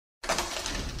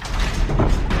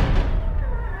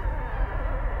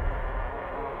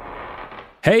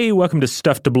Hey, welcome to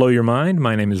Stuff to Blow Your Mind.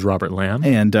 My name is Robert Lamb.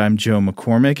 And I'm Joe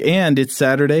McCormick, and it's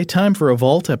Saturday, time for a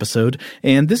Vault episode,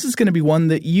 and this is going to be one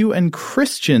that you and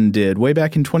Christian did way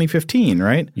back in 2015,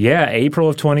 right? Yeah, April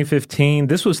of 2015.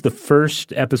 This was the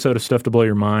first episode of Stuff to Blow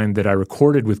Your Mind that I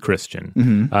recorded with Christian,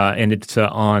 and it's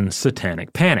on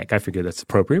Satanic Panic. I figure that's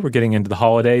appropriate. We're getting into the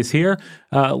holidays here.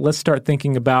 Let's start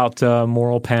thinking about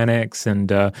moral panics and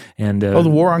the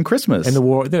war on Christmas. And the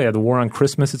war on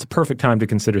Christmas. It's a perfect time to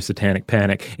consider Satanic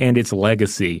Panic and its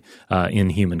legacy in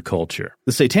human culture.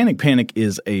 The Satanic Panic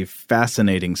is a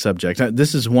fascinating subject.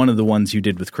 This is one of the ones you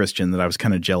did with Christian that I was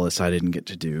kind of jealous I didn't get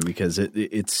to do because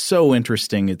it's so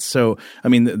interesting. It's so – I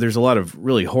mean, there's a lot of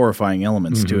really horrifying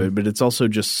elements to it, but it's also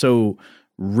just so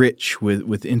rich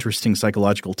with interesting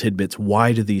psychological tidbits.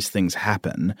 Why do these things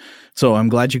happen? So I'm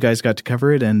glad you guys got to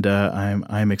cover it, and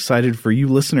I'm excited for you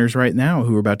listeners right now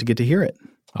who are about to get to hear it.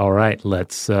 All right,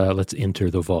 let's enter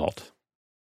the vault.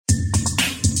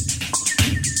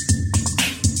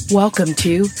 Welcome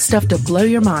to Stuff to Blow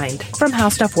Your Mind from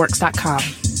HowStuffWorks.com.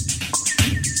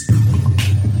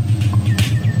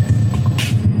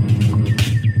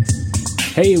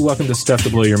 Hey, welcome to Stuff to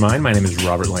Blow Your Mind. My name is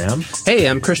Robert Lamb. Hey,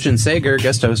 I'm Christian Sager,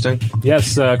 guest hosting.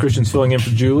 Yes, Christian's filling in for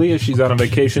Julie as she's out on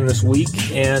vacation this week,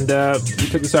 and we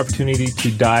took this opportunity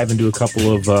to dive into a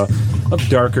couple of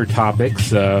darker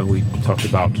topics. We talked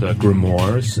about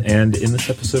grimoires, and in this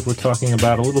episode we're talking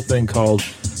about a little thing called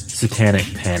Satanic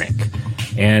Panic.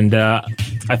 And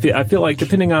I feel like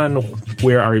depending on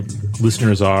where our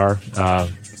listeners are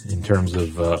in terms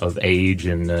of age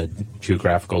and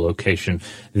geographical location,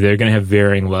 they're going to have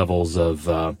varying levels of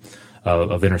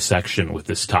intersection with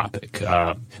this topic.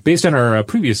 Based on our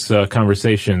previous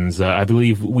conversations, I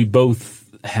believe we both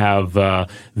have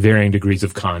varying degrees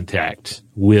of contact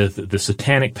with the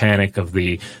Satanic Panic of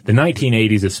the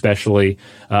 1980s, especially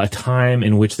a time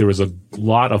in which there was a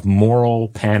lot of moral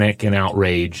panic and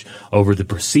outrage over the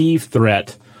perceived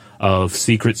threat of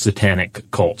secret satanic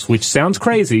cults, which sounds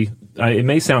crazy. It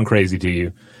may sound crazy to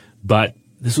you, but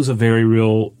this was a very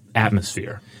real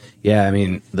atmosphere. Yeah, I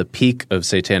mean, the peak of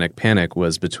Satanic Panic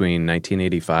was between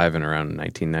 1985 and around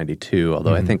 1992,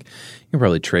 although I think you can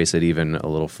probably trace it even a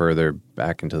little further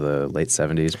back into the late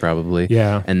 70s probably.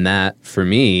 Yeah. And that, for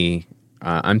me,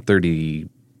 I'm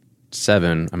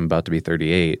 37, I'm about to be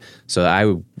 38, so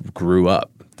I grew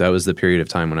up. That was the period of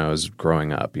time when I was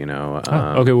growing up, you know.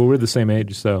 Okay, well, we're the same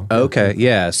age, so. Okay,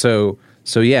 yeah, So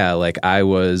yeah, like I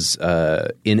was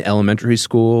in elementary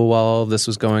school while all of this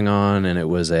was going on, and it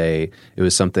was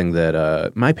something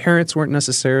that my parents weren't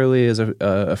necessarily as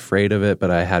afraid of it, but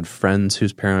I had friends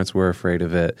whose parents were afraid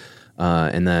of it.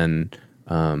 And then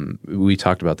we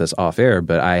talked about this off air,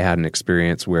 but I had an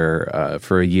experience where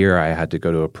for a year I had to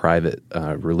go to a private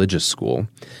religious school,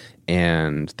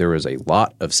 and there was a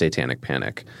lot of Satanic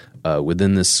Panic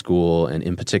within this school, and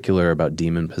in particular about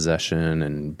demon possession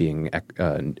and being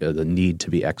the need to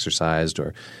be exorcised,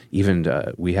 or even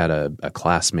we had a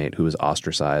classmate who was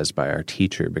ostracized by our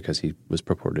teacher because he was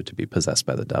purported to be possessed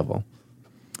by the devil.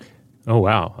 Oh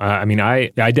wow! I mean, I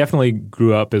definitely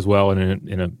grew up as well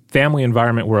in a family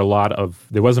environment where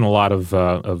there wasn't a lot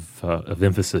of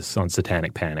emphasis on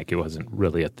Satanic Panic. It wasn't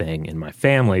really a thing in my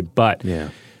family, but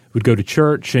we'd go to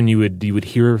church and you would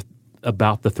hear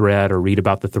about the threat or read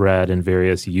about the threat in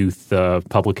various youth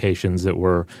publications that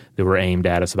were aimed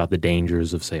at us about the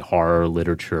dangers of, say, horror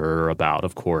literature, about,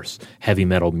 of course, heavy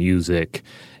metal music,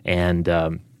 and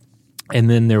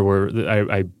then there were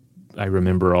I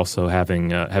remember also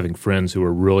having friends who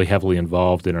were really heavily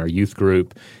involved in our youth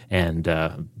group and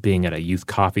being at a youth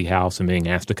coffee house and being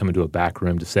asked to come into a back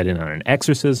room to set in on an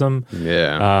exorcism.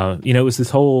 Yeah, it was this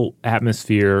whole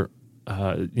atmosphere.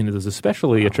 It was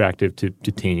especially attractive to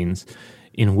teens,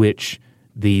 in which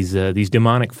these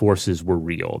demonic forces were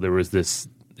real. There's this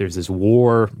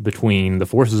war between the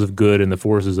forces of good and the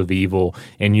forces of evil,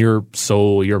 and your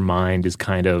soul, your mind is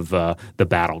kind of the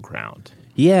battleground.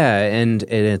 Yeah, and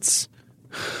it's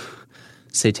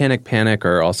Satanic Panic,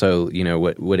 or also,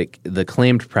 the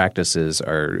claimed practices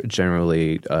are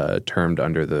generally termed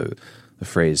under the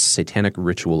phrase satanic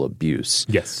ritual abuse.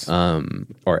 Yes.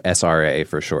 Or SRA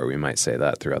for short. We might say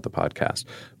that throughout the podcast.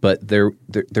 But there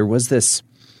was this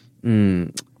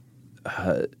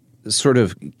sort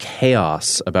of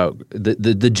chaos about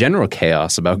the general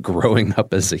chaos about growing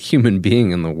up as a human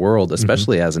being in the world,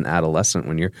 especially as an adolescent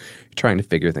when you're trying to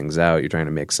figure things out, you're trying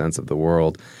to make sense of the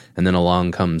world. And then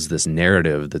along comes this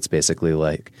narrative that's basically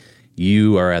like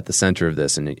you are at the center of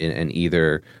this, and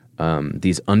either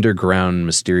these underground,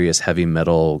 mysterious heavy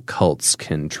metal cults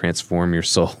can transform your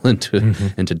soul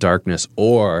into darkness,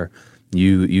 or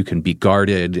you can be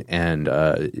guarded and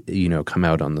come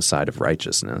out on the side of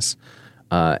righteousness.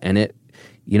 And it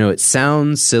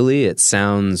sounds silly. It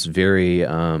sounds very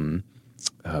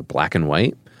black and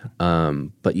white.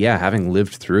 But yeah, having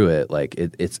lived through it, like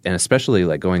it's and especially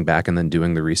like going back and then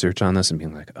doing the research on this and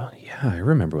being like, oh yeah, I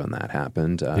remember when that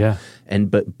happened. And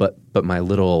but my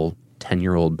little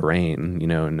 10-year-old brain, in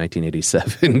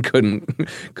 1987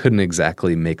 couldn't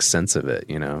exactly make sense of it.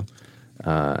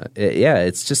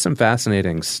 It's just some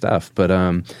fascinating stuff.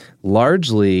 But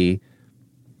largely,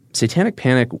 Satanic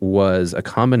Panic was a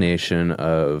combination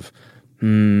of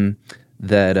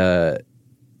that.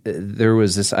 There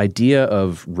was this idea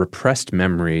of repressed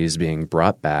memories being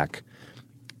brought back,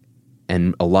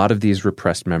 and a lot of these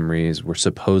repressed memories were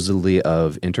supposedly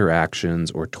of interactions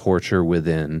or torture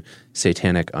within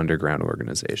satanic underground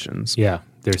organizations. Yeah,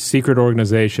 there's secret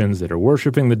organizations that are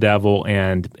worshiping the devil,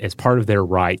 and as part of their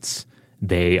rites,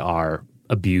 they are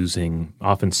abusing,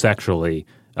 often sexually,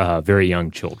 very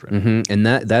young children. Mm-hmm. And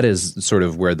that is sort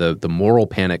of where the moral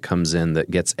panic comes in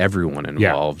that gets everyone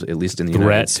involved, at least in the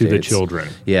United States. Threat to the children.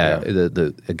 Yeah.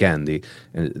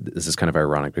 This is kind of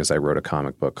ironic because I wrote a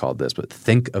comic book called this, but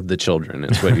think of the children.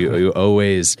 It's what you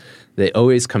always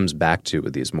comes back to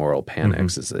with these moral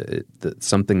panics is that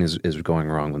something is going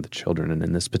wrong with the children. And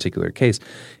in this particular case,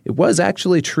 it was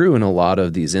actually true in a lot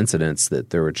of these incidents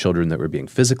that there were children that were being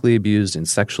physically abused and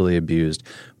sexually abused,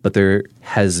 but there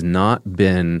has not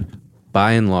been,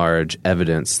 by and large,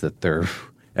 evidence that there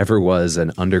ever was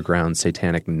an underground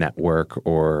satanic network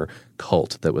or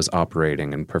cult that was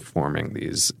operating and performing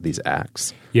these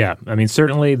acts. Yeah, I mean,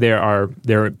 certainly there are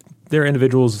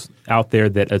individuals out there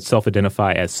that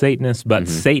self-identify as Satanists, but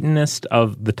Satanists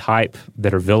of the type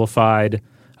that are vilified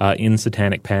in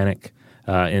Satanic Panic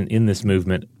in this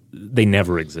movement, they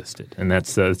never existed, and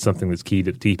that's something that's key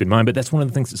to keep in mind. But that's one of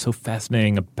the things that's so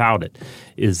fascinating about it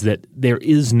is that there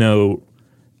is no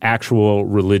actual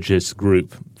religious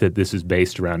group that this is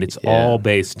based around. It's all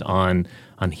based on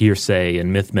hearsay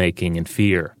and myth-making and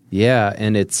fear. Yeah,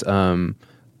 and it's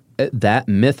that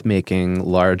myth-making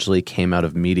largely came out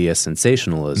of media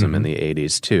sensationalism in the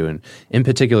 80s too. And in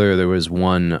particular, there was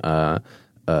one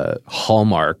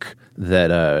hallmark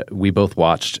that we both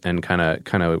watched and kind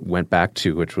of went back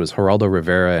to, which was Geraldo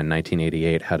Rivera in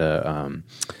 1988 had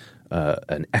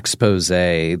an expose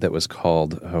that was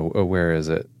called where is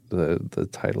it, the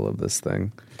title of this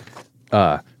thing,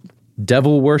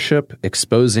 Devil Worship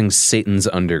Exposing Satan's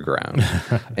Underground.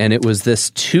 And it was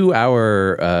this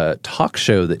 2-hour talk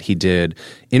show that he did,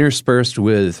 interspersed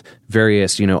with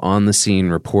various on the scene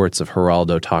reports of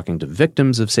Geraldo talking to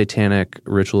victims of satanic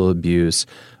ritual abuse.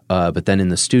 But then in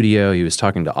the studio, he was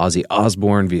talking to Ozzy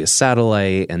Osbourne via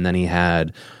satellite, and then he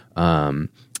had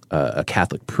a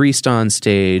Catholic priest on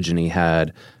stage, and he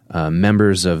had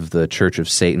members of the Church of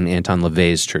Satan, Anton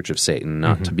LaVey's Church of Satan,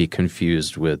 not to be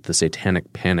confused with the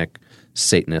Satanic Panic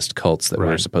Satanist cults that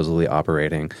were supposedly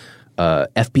operating.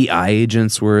 FBI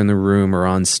agents were in the room or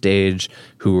on stage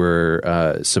who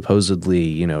were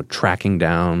supposedly, tracking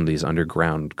down these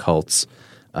underground cults.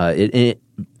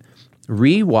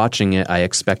 Rewatching it, I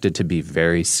expected to be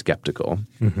very skeptical.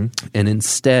 And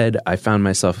instead, I found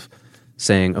myself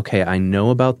saying, okay, I know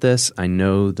about this. I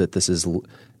know that this is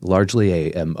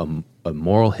largely a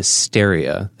moral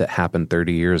hysteria that happened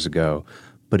 30 years ago,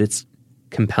 but it's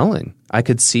compelling. I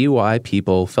could see why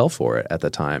people fell for it at the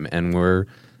time and were,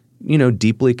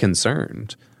 deeply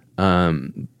concerned.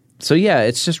 So yeah,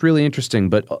 it's just really interesting.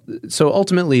 But so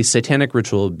ultimately, satanic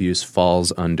ritual abuse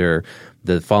falls under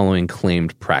the following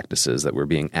claimed practices that were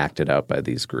being acted out by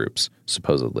these groups,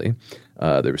 supposedly.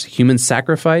 There was human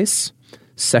sacrifice,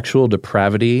 sexual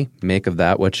depravity, make of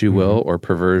that what you will, or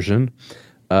perversion,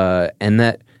 and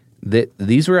that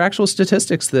these were actual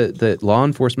statistics that law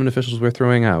enforcement officials were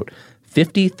throwing out.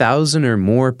 50,000 or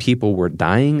more people were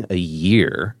dying a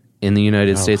year in the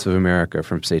United States of America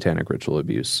from satanic ritual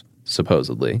abuse,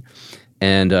 supposedly.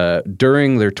 And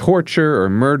during their torture or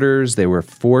murders, they were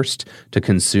forced to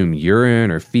consume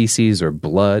urine or feces or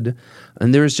blood.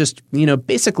 And there was just,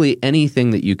 basically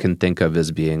anything that you can think of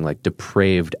as being like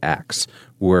depraved acts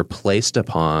were placed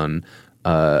upon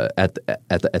at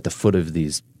the foot of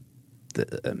these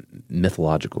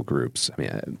mythological groups. I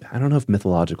mean, I don't know if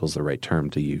mythological is the right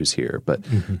term to use here, but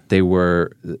they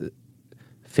were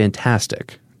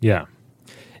fantastic. Yeah.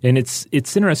 And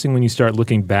it's interesting when you start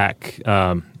looking back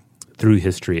through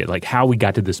history at like how we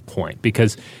got to this point,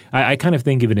 because I kind of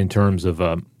think of it in terms of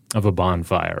a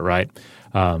bonfire, right?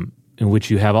 In which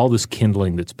you have all this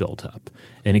kindling that's built up,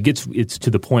 and it's to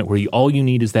the point where all you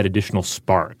need is that additional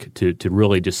spark to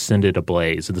really just send it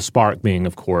ablaze. And the spark being,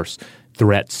 of course, a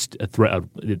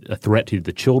threat to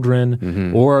the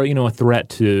children, or a threat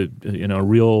to a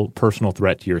real personal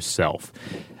threat to yourself.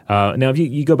 Now, if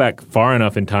you go back far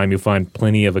enough in time, you'll find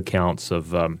plenty of accounts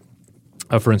of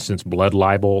for instance, blood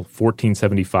libel,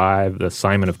 1475, the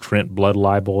Simon of Trent blood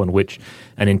libel, in which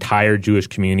an entire Jewish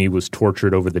community was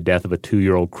tortured over the death of a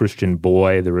 2-year-old Christian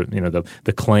boy. There were,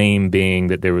 the claim being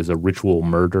that there was a ritual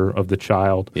murder of the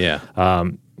child. Yeah.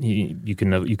 You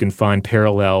can find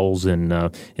parallels in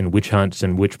witch hunts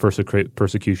and witch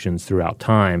persecutions throughout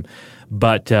time.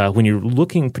 But when you're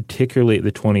looking particularly at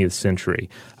the 20th century,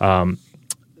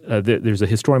 there's a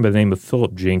historian by the name of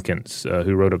Philip Jenkins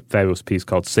who wrote a fabulous piece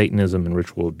called Satanism and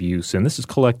Ritual Abuse. And this is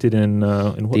collected in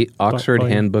what? The Oxford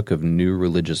Handbook of New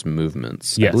Religious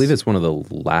Movements. Yes. I believe it's one of the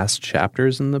last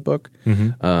chapters in the book.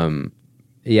 Mm-hmm.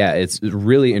 It's a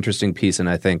really interesting piece, and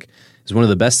I think it's one of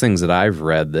the best things that I've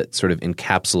read that sort of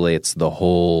encapsulates the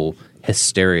whole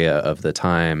hysteria of the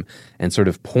time and sort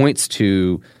of points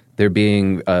to there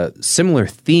being similar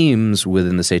themes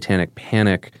within the Satanic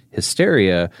Panic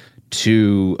hysteria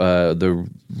to the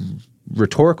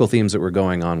rhetorical themes that were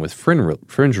going on with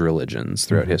fringe religions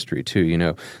throughout history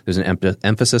too. There's an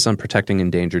emphasis on protecting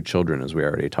endangered children, as we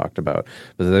already talked about.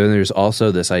 But then there's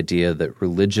also this idea that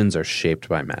religions are shaped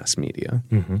by mass media.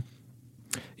 Mm-hmm.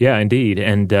 Yeah, indeed.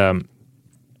 And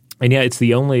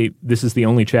this is the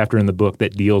only chapter in the book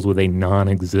that deals with a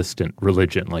non-existent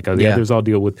religion. Like the others all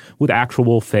deal with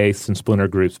actual faiths and splinter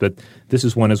groups, but this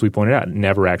is one, as we pointed out,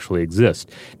 never actually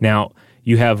exists. Now,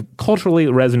 you have culturally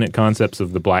resonant concepts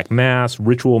of the Black Mass,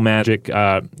 ritual magic,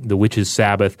 the witches'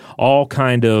 Sabbath, all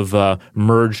kind of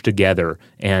merged together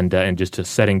and just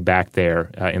setting back there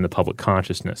in the public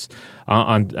consciousness.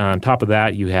 On top of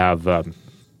that, you have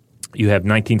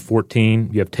 1914.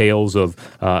 You have tales of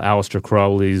Aleister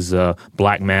Crowley's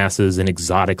Black Masses in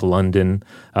exotic London.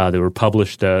 There were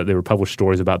published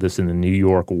stories about this in the New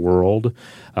York World.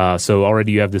 So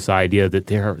already you have this idea that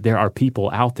there are people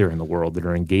out there in the world that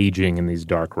are engaging in these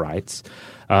dark rites.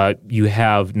 You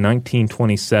have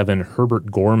 1927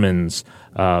 Herbert Gorman's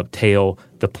tale,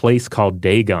 The Place Called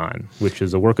Dagon, which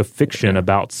is a work of fiction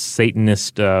about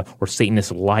Satanist or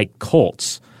Satanist-like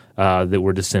cults that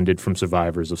were descended from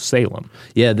survivors of Salem.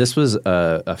 Yeah, this was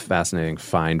a fascinating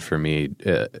find for me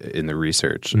in the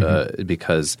research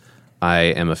because I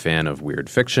am a fan of weird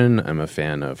fiction. I'm a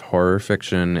fan of horror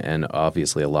fiction, and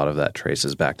obviously a lot of that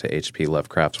traces back to H.P.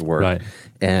 Lovecraft's work. Right.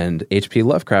 And H.P.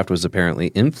 Lovecraft was apparently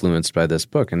influenced by this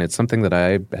book, and it's something that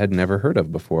I had never heard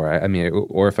of before. I mean,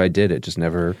 or if I did, it just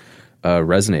never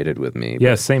resonated with me.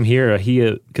 Yeah, same here.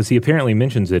 Because he apparently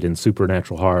mentions it in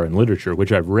supernatural horror and literature,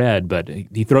 which I've read, but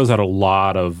he throws out a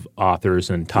lot of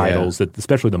authors and titles that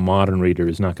especially the modern reader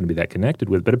is not going to be that connected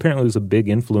with. But apparently there's a big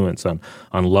influence on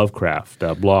Lovecraft,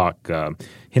 Bloch,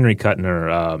 Henry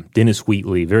Kuttner, Dennis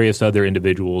Wheatley, various other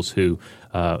individuals who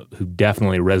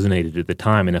definitely resonated at the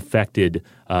time and affected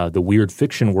the weird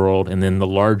fiction world and then the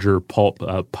larger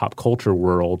pop culture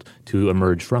world to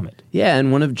emerge from it. Yeah,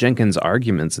 and one of Jenkins'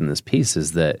 arguments in this piece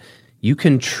is that you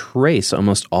can trace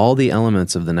almost all the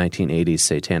elements of the 1980s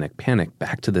Satanic Panic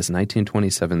back to this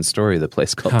 1927 story, The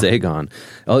Place Called Dagon,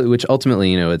 which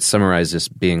ultimately, it's summarized as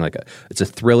being it's a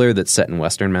thriller that's set in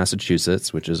Western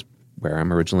Massachusetts, which is where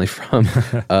I'm originally from,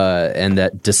 and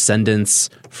that descendants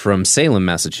from Salem,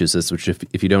 Massachusetts, which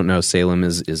if you don't know, Salem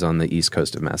is on the east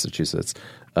coast of Massachusetts,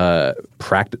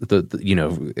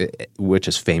 which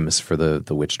is famous for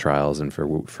the witch trials and for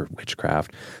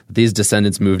witchcraft. These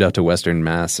descendants moved out to Western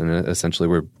Mass and essentially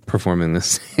were performing the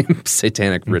same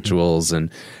satanic rituals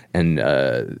and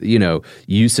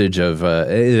usage of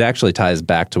it actually ties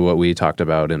back to what we talked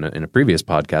about in a previous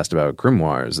podcast about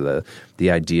grimoires,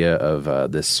 the idea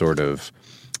of this sort of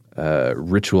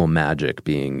ritual magic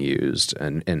being used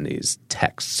and these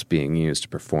texts being used to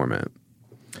perform it.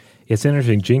 It's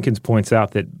interesting. Jenkins points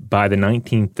out that by the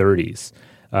 1930s,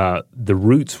 the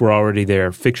roots were already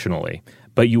there fictionally,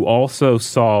 but you also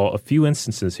saw a few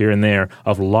instances here and there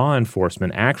of law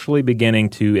enforcement actually beginning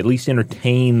to at least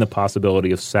entertain the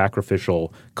possibility of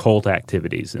sacrificial cult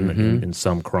activities in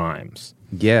some crimes.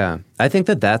 Yeah. I think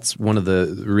that's one of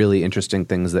the really interesting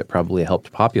things that probably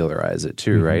helped popularize it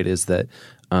too, right, is that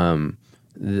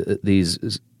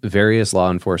these various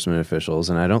law enforcement officials,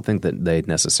 and I don't think that they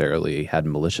necessarily had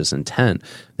malicious intent.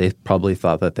 They probably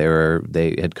thought that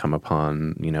they had come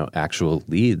upon, actual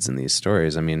leads in these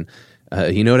stories. I mean,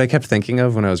 what I kept thinking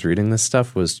of when I was reading this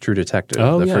stuff was True Detective,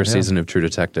 first season of True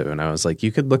Detective. And I was like,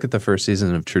 you could look at the first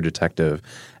season of True Detective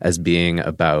as being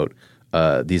about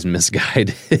these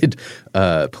misguided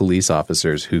police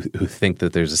officers who think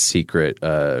that there's a secret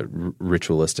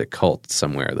ritualistic cult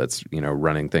somewhere that's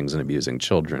running things and abusing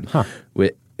children,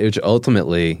 which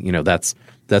ultimately that's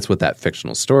that's what that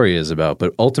fictional story is about.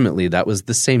 But ultimately, that was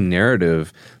the same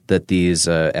narrative that these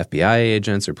FBI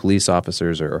agents or police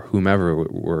officers or whomever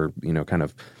were, kind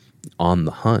of on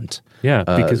the hunt. Yeah,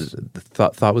 because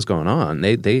thought was going on.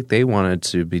 They wanted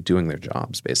to be doing their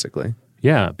jobs, basically.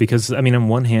 Yeah, because, on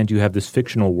one hand, you have this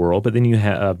fictional world, but then you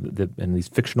have and these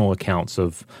fictional accounts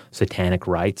of satanic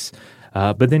rites.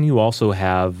 But then you also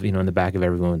have, in the back of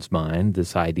everyone's mind,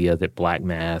 this idea that black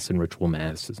mass and ritual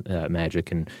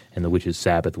magic and the witches'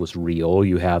 Sabbath was real.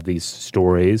 You have these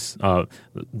stories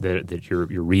that you're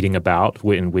reading about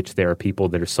in which there are people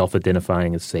that are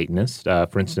self-identifying as Satanists.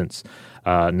 For instance,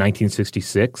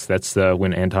 1966. That's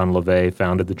when Anton LaVey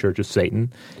founded the Church of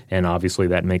Satan, and obviously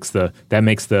that makes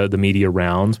the media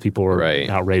rounds. People are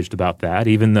outraged about that,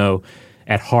 even though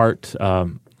at heart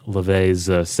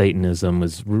LaVey's Satanism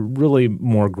was really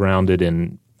more grounded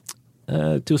in,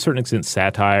 to a certain extent,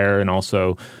 satire and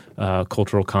also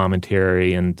cultural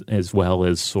commentary, and as well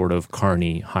as sort of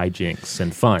carny hijinks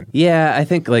and fun. Yeah, I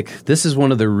think this is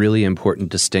one of the really important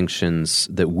distinctions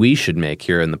that we should make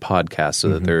here in the podcast so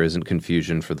that there isn't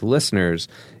confusion for the listeners,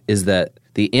 is that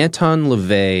the Anton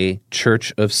LaVey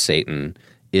Church of Satan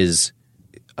is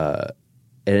an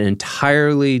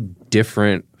entirely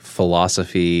different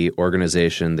philosophy,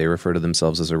 organization. They refer to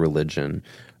themselves as a religion.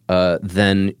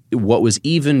 Than what was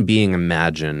even being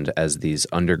imagined as these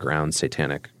underground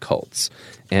satanic cults.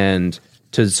 And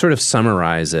to sort of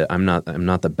summarize it, I'm not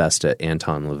the best at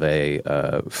Anton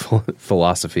LaVey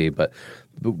philosophy, but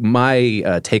my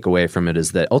takeaway from it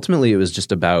is that ultimately it was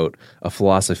just about a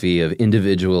philosophy of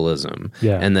individualism,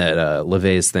 and that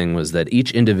LaVey's thing was that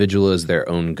each individual is their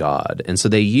own god, and so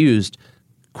they used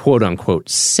quote unquote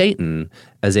Satan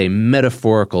as a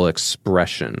metaphorical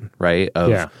expression, right?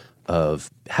 Of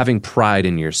having pride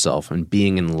in yourself and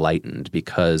being enlightened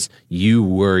because you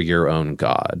were your own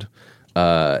god.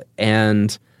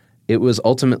 And it was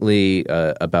ultimately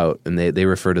about, and they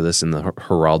refer to this in the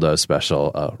Geraldo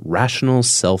special, rational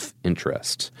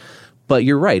self-interest. But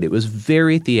you're right, it was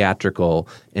very theatrical,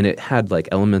 and it had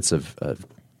elements of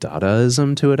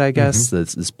Dadaism to it, I guess.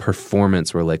 This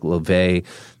performance where LaVey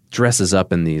dresses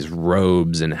up in these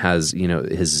robes and has,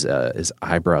 his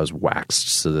eyebrows waxed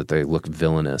so that they look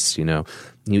villainous.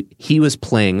 He was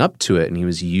playing up to it, and he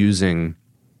was using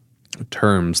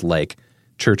terms like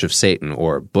Church of Satan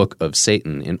or Book of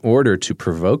Satan in order to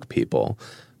provoke people.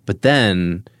 But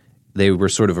then they were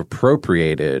sort of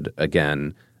appropriated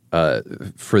again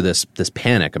for this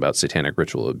panic about satanic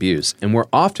ritual abuse, and were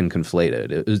often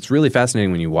conflated. It's really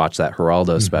fascinating when you watch that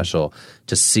Geraldo special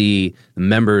to see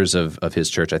members of his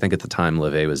church. I think at the time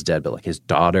LaVey was dead, but his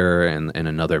daughter and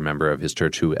another member of his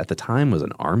church, who at the time was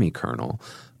an army colonel,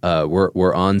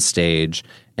 were on stage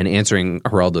and answering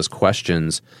Geraldo's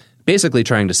questions, basically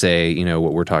trying to say,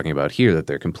 what we're talking about here, that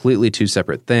they're completely two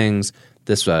separate things.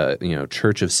 This,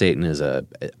 Church of Satan is a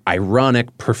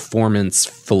ironic performance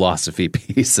philosophy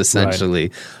piece,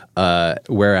 essentially. Right.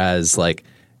 Whereas,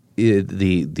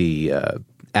 the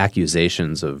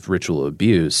accusations of ritual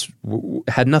abuse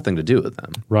had nothing to do with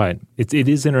them. Right. It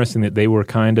is interesting that they were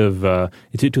kind of, to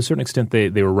a certain extent, they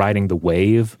were riding the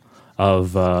wave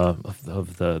of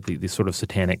the sort of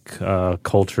satanic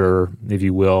culture, if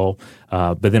you will,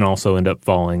 but then also end up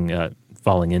falling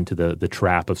into the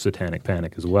trap of satanic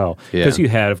panic as well. Because you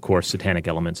had, of course, satanic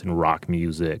elements in rock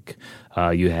music.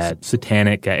 You had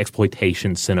satanic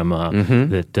exploitation cinema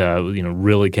that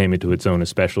really came into its own,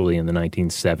 especially in the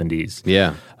 1970s.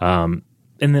 Yeah. And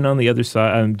then on the other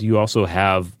side, you also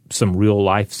have some real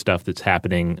life stuff that's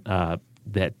happening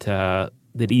that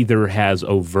either has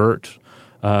overt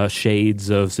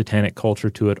shades of satanic culture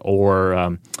to it,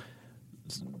 or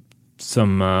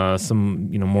some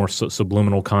more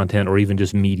subliminal content, or even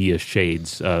just media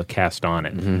shades cast on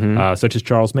it, such as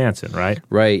Charles Manson, right?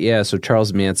 Right. Yeah. So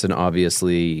Charles Manson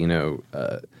obviously,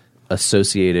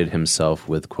 associated himself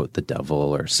with, quote, the devil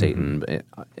or Satan,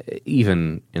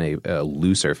 even in a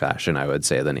looser fashion, I would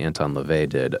say, than Anton LaVey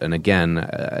did. And again,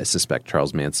 I suspect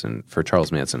for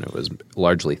Charles Manson, it was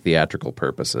largely theatrical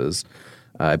purposes.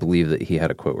 I believe that he had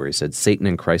a quote where he said, "Satan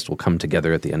and Christ will come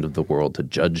together at the end of the world to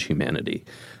judge humanity."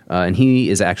 And he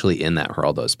is actually in that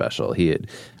Geraldo special.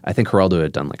 I think Geraldo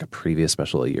had done a previous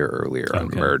special a year earlier on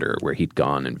murder, where he'd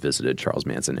gone and visited Charles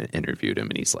Manson and interviewed him,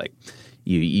 and he's like,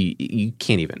 you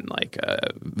can't even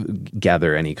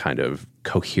gather any kind of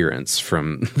coherence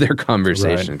from their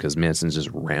conversation because Manson's just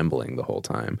rambling the whole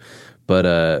time. But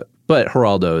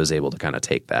Geraldo is able to kind of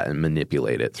take that and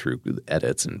manipulate it through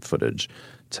edits and footage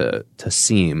to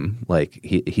seem like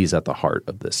he's at the heart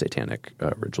of the satanic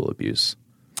ritual abuse.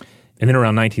 And then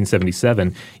around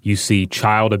 1977, you see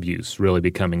child abuse really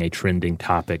becoming a trending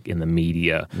topic in the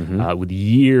media, with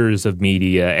years of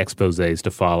media exposés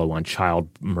to follow on child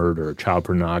murder, child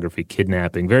pornography,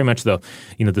 kidnapping. Very much the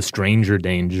stranger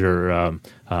danger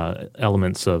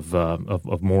elements of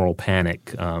moral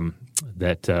panic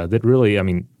that really, I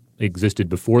mean, existed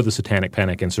before the Satanic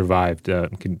Panic and survived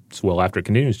well after it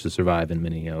continues to survive in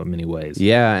many ways.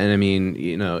 Yeah, and I mean,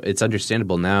 it's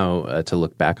understandable now to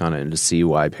look back on it and to see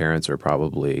why parents were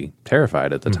probably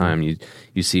terrified at the time.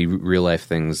 You see real life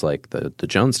things like the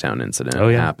Jonestown incident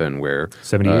happen, where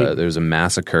there's a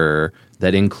massacre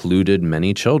that included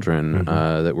many children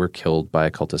that were killed by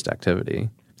occultist activity.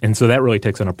 And so that really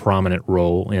takes on a prominent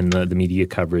role in the media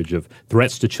coverage of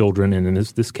threats to children, and in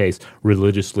this case,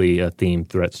 religiously themed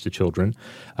threats to children.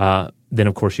 Then,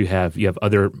 of course, you have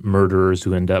other murderers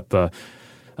who end up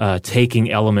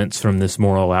taking elements from this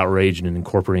moral outrage and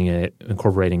incorporating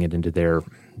it into their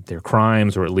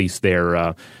crimes, or at least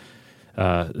their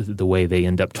the way they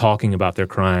end up talking about their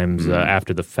crimes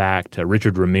after the fact.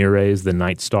 Richard Ramirez, the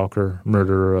Night Stalker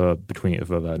murderer between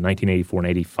 1984 and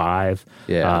 85.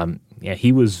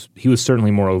 He was certainly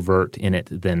more overt in it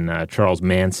than Charles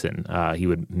Manson. He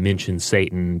would mention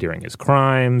Satan during his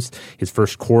crimes. His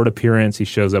first court appearance, he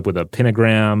shows up with a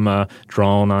pentagram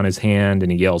drawn on his hand,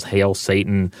 and he yells, "Hail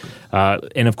Satan!"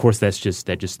 And of course, that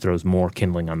just throws more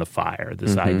kindling on the fire.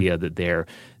 This idea that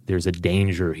there's a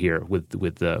danger here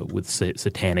with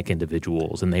satanic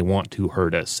individuals, and they want to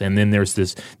hurt us. And then there's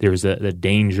a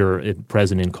danger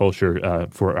present in culture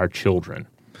for our children.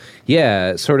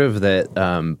 Yeah, sort of that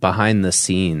behind the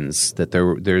scenes that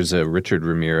there's a Richard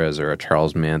Ramirez or a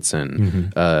Charles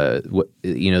Manson.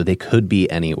 They could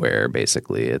be anywhere.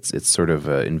 Basically, it's sort of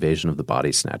an invasion of the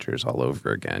body snatchers all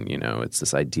over again. It's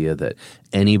this idea that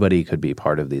anybody could be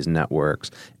part of these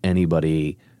networks.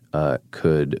 Anybody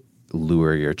could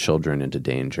lure your children into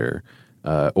danger,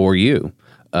 or you.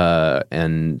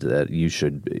 And that you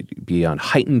should be on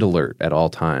heightened alert at all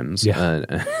times. Yeah.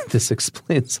 This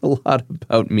explains a lot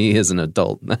about me as an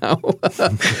adult now.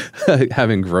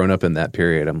 Having grown up in that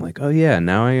period, I'm like, oh yeah,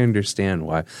 now I understand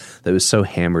why that was so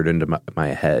hammered into my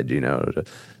head,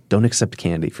 don't accept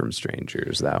candy from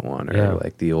strangers, that one. Or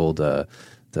like the old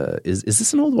is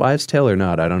this an old wives' tale or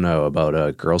not? I don't know,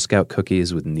 about Girl Scout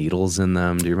cookies with needles in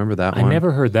them. Do you remember that one? I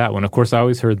never heard that one. Of course, I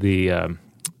always heard the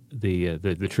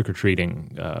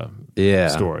trick-or-treating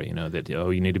story, that,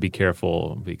 you need to be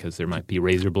careful because there might be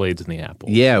razor blades in the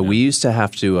apples. Yeah, we used to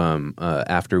have to,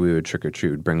 after we would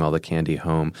trick-or-treat, we'd bring all the candy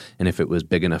home, and if it was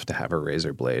big enough to have a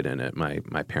razor blade in it,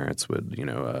 my parents would,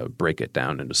 break it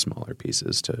down into smaller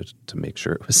pieces to make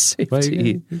sure it was safe to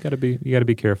eat. You gotta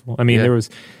be careful. I mean,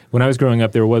 when I was growing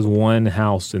up, there was one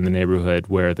house in the neighborhood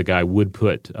where the guy would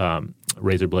put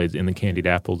razor blades in the candied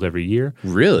apples every year.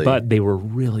 Really? But they were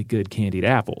really good candied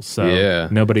apples. So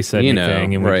nobody said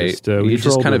anything. And right. We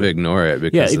just kind of ignore it.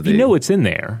 Because if you know it's in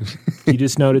there, you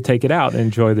just know to take it out and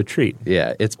enjoy the treat.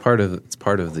 Yeah, it's part of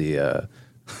the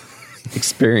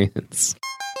experience.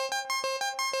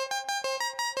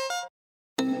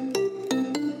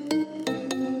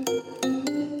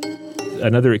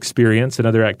 Another experience,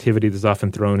 another activity that's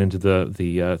often thrown into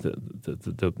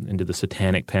into the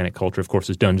satanic panic culture, of course,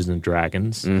 is Dungeons and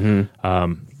Dragons.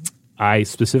 I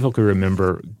specifically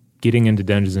remember getting into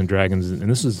Dungeons and Dragons, and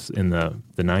this was in the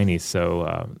 90s,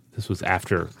 so this was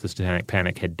after the Satanic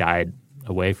Panic had died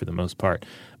away for the most part.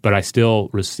 But I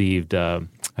still received, I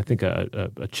think,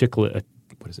 a chick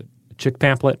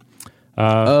pamphlet.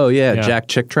 Jack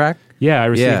Chick Track. Yeah, I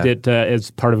received it as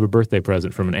part of a birthday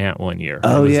present from an aunt one year.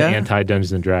 Oh, it was yeah?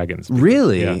 Anti-Dungeons and Dragons.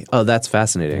 Really? Yeah. Oh, that's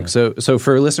fascinating. Yeah. So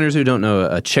for listeners who don't know,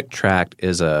 a Chick Tract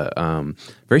is a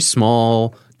very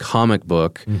small comic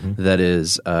book that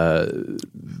is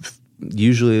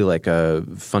usually like a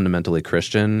fundamentally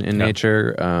Christian in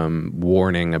nature,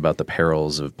 warning about the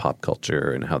perils of pop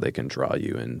culture and how they can draw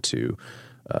you into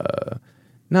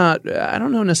I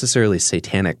don't know necessarily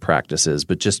satanic practices,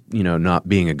 but just, not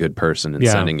being a good person and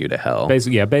sending you to hell.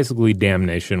 Basically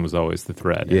damnation was always the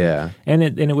threat. And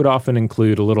it would often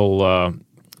include a little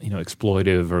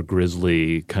exploitive or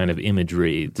grisly kind of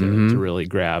imagery to really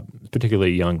grab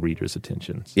particularly young readers'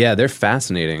 attentions. Yeah, they're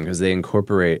fascinating because they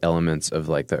incorporate elements of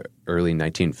like the early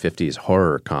 1950s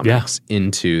horror comics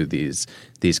into these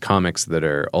comics that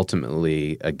are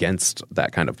ultimately against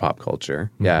that kind of pop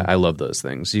culture. Yeah, I love those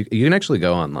things. You can actually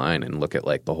go online and look at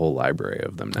like the whole library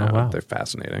of them now. Oh, wow. They're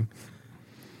fascinating.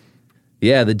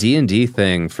 Yeah, the D&D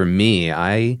thing for me,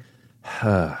 it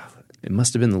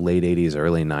must have been the late 80s,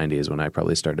 early 90s when I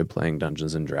probably started playing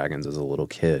Dungeons & Dragons as a little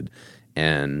kid.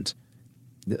 And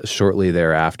shortly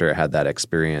thereafter had that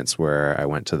experience where I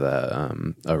went to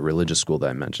the a religious school that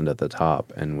I mentioned at the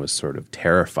top and was sort of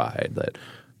terrified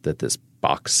that this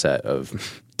box set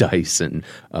of dice and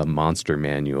a monster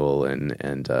manual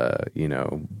and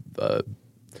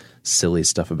silly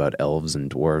stuff about elves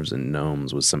and dwarves and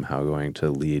gnomes was somehow going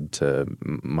to lead to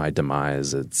my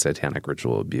demise at satanic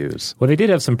ritual abuse. Well, they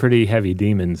did have some pretty heavy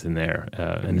demons in there,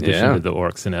 in addition to the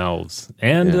orcs and elves.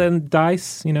 And then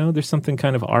dice, there's something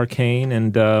kind of arcane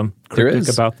and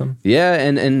cryptic about them. Yeah,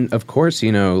 and of course,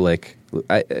 we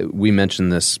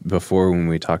mentioned this before when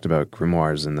we talked about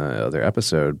grimoires in the other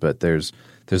episode, but there's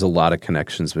a lot of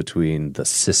connections between the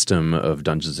system of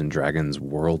Dungeons and Dragons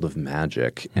world of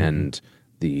magic and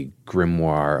the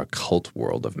grimoire occult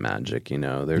world of magic.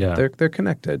 They're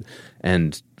connected,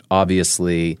 and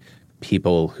obviously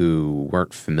people who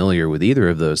weren't familiar with either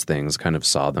of those things kind of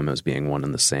saw them as being one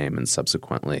and the same and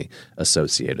subsequently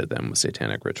associated them with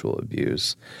satanic ritual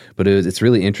abuse. But it's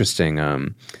really interesting.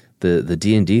 The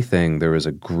D&D thing, there was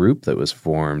a group that was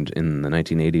formed in the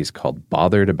 1980s called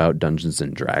Bothered About Dungeons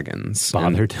and Dragons.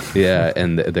 Bothered?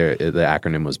 And the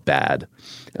acronym was BAD.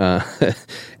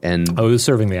 And it was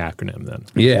serving the acronym then.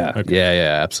 Yeah, okay.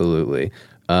 yeah, absolutely.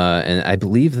 And I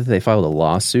believe that they filed a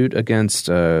lawsuit against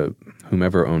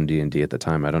whomever owned D&D at the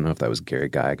time. I don't know if that was Gary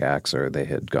Gygax or they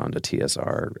had gone to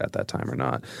TSR at that time or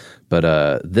not.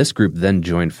 But this group then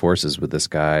joined forces with this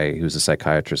guy who's a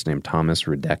psychiatrist named Thomas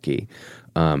Radecki,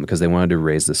 because they wanted to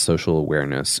raise the social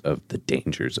awareness of the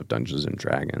dangers of Dungeons and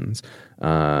Dragons.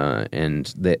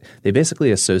 And they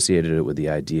basically associated it with the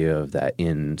idea of that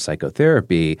in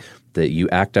psychotherapy that you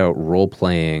act out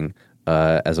role-playing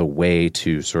as a way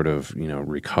to sort of,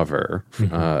 recover.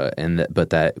 But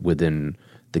that within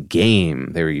the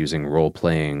game, they were using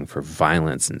role-playing for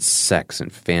violence and sex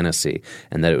and fantasy,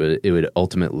 and that it would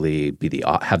ultimately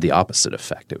have the opposite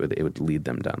effect. It would lead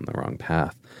them down the wrong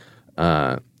path.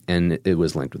 And it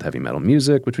was linked with heavy metal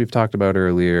music, which we've talked about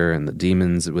earlier, and the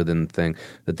demons within the thing.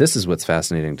 But this is what's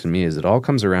fascinating to me is it all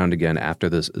comes around again after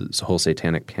this whole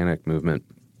satanic panic movement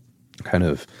kind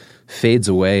of fades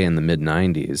away in the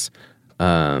mid-'90s.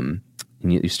 And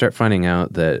you start finding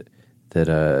out that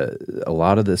a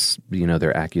lot of this,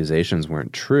 their accusations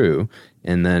weren't true.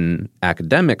 And then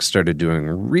academics started doing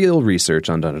real research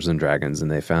on Dungeons and Dragons, and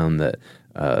they found that,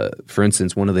 for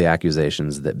instance, one of the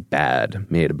accusations that BAD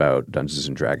made about Dungeons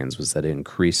and Dragons was that it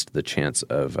increased the chance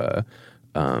of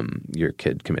your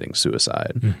kid committing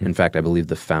suicide. Mm-hmm. In fact, I believe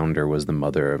the founder was the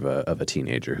mother of a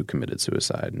teenager who committed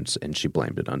suicide, and she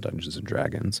blamed it on Dungeons and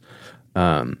Dragons.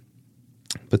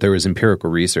 But there was empirical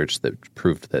research that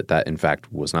proved that in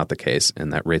fact was not the case,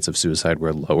 and that rates of suicide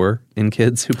were lower in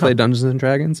kids who played Dungeons and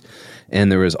Dragons.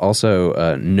 And there was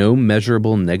also no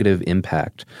measurable negative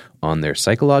impact on their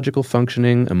psychological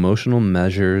functioning, emotional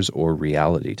measures, or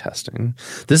reality testing.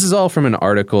 This is all from an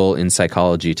article in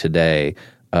Psychology Today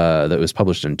that was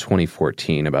published in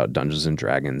 2014 about Dungeons and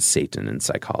Dragons, Satan, and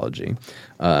psychology.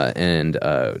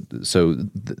 So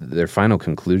their final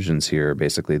conclusions here are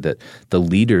basically that the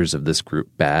leaders of this group,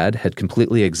 BAD, had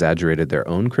completely exaggerated their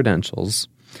own credentials.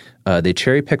 They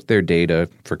cherry-picked their data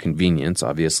for convenience,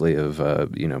 obviously, of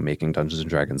making Dungeons and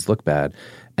Dragons look bad.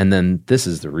 And then this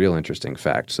is the real interesting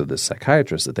fact. So the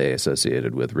psychiatrist that they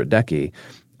associated with, Radecki,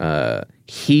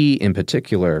 he in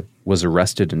particular was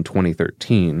arrested in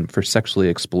 2013 for sexually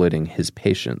exploiting his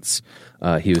patients.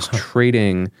 He was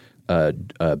trading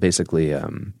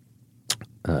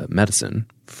medicine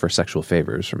for sexual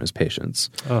favors from his patients.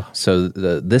 Oh. So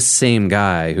this same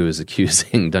guy who is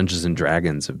accusing Dungeons and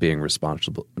Dragons of being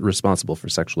responsible for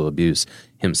sexual abuse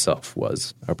himself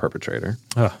was a perpetrator.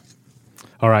 Oh.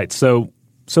 All right. So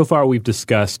far we've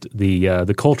discussed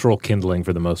the cultural kindling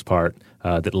for the most part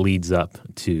that leads up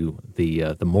to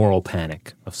the moral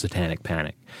panic of satanic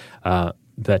panic.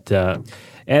 But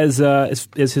as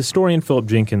historian Philip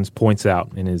Jenkins points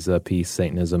out in his piece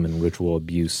 "Satanism and Ritual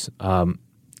Abuse,"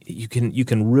 you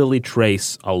can really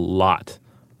trace a lot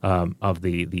of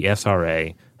the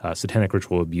SRA satanic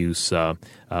ritual abuse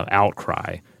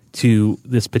outcry to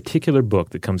this particular book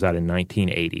that comes out in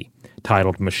 1980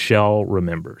 titled "Michelle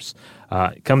Remembers."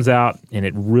 It comes out and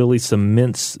it really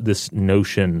cements this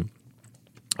notion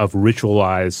of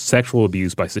ritualized sexual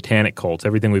abuse by satanic cults,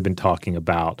 everything we've been talking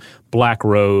about, black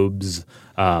robes,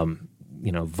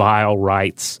 vile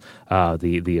rites,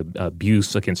 the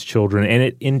abuse against children, and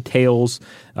it entails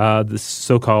the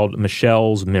so-called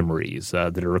Michelle's memories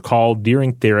that are recalled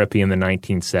during therapy in the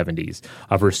 1970s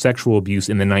of her sexual abuse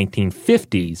in the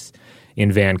 1950s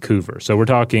in Vancouver. So we're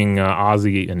talking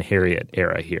Ozzie and Harriet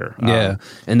era here. Yeah.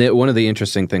 And one of the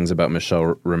interesting things about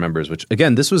Michelle Remembers, which,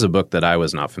 again, this was a book that I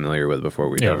was not familiar with before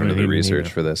we dove into the research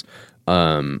for this,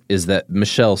 is that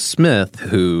Michelle Smith,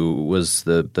 who was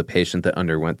the patient that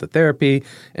underwent the therapy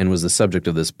and was the subject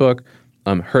of this book,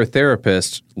 her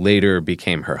therapist later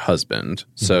became her husband.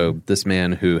 So this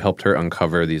man who helped her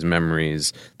uncover these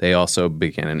memories, they also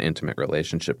began an intimate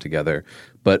relationship together.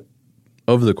 But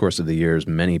over the course of the years,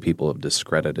 many people have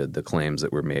discredited the claims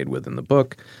that were made within the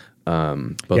book,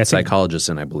 both psychologists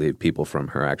and, I believe, people from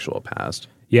her actual past.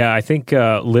 Yeah, I think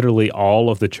literally all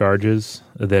of the charges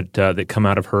that come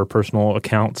out of her personal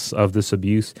accounts of this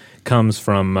abuse comes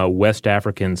from West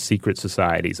African secret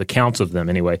societies, accounts of them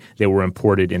anyway, that were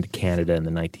imported into Canada in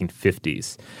the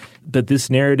 1950s. But this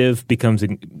narrative becomes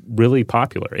really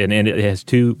popular, and it has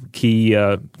two key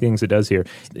things it does here.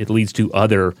 It leads to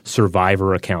other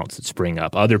survivor accounts that spring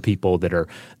up, other people that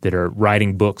are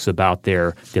writing books about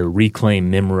their reclaimed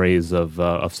memories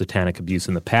of satanic abuse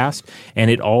in the past,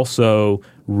 and it also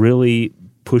really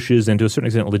pushes and to a certain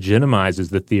extent legitimizes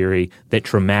the theory that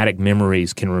traumatic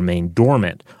memories can remain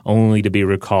dormant, only to be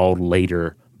recalled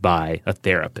later by a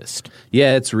therapist.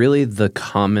 Yeah, it's really the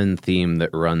common theme that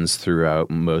runs throughout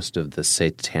most of the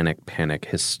satanic panic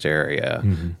hysteria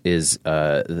is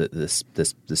this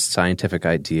scientific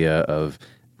idea of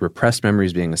repressed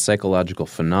memories being a psychological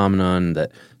phenomenon,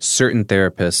 that certain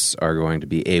therapists are going to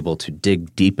be able to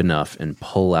dig deep enough and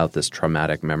pull out this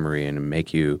traumatic memory and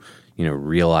make you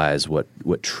realize what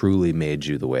truly made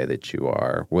you the way that you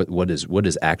are, what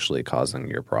is actually causing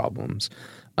your problems.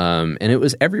 And it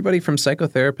was everybody from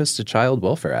psychotherapists to child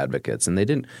welfare advocates. And they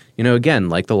didn't, again,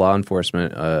 like the law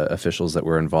enforcement officials that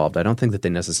were involved, I don't think that they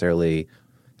necessarily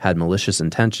had malicious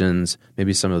intentions.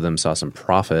 Maybe some of them saw some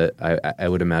profit. I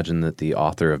would imagine that the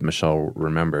author of Michelle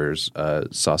Remembers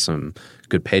saw some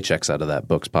good paychecks out of that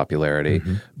book's popularity.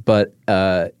 But,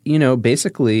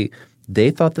 basically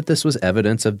they thought that this was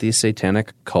evidence of these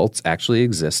satanic cults actually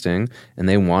existing, and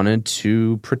they wanted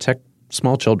to protect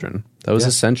small children. That was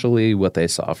essentially what they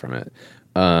saw from it.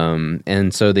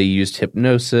 And so they used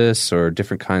hypnosis or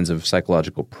different kinds of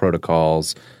psychological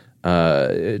protocols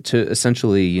to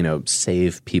essentially,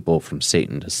 save people from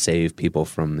Satan, to save people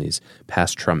from these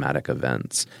past traumatic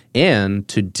events, and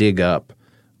to dig up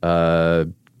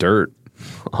dirt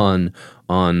on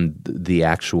the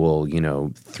actual,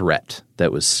 threat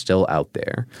that was still out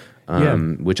there,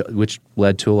 which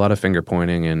led to a lot of finger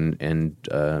pointing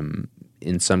and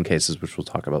in some cases, which we'll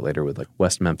talk about later with like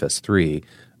West Memphis 3,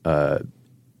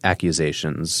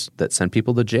 accusations that sent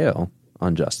people to jail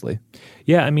unjustly.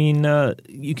 Yeah, I mean,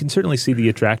 you can certainly see the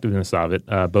attractiveness of it,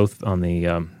 both on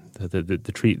the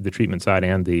treatment side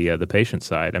and the patient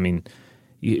side. I mean,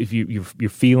 if you're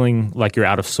feeling like you're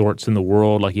out of sorts in the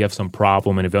world, like you have some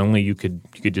problem, and if only you could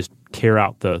just tear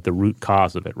out the root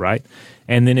cause of it, right?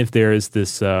 And then if there is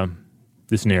this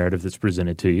narrative that's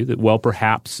presented to you that, well,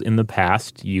 perhaps in the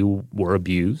past you were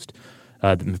abused,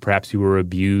 perhaps you were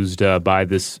abused by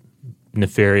this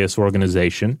nefarious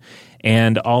organization,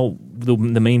 and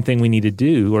the main thing we need to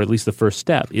do, or at least the first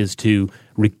step, is to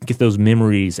get those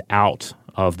memories out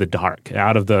of the dark,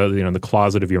 out of the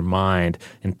closet of your mind,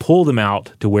 and pull them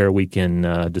out to where we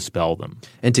can dispel them.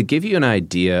 And to give you an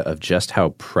idea of just how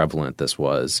prevalent this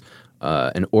was,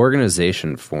 an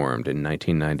organization formed in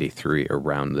 1993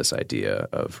 around this idea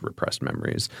of repressed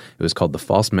memories. It was called the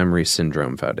False Memory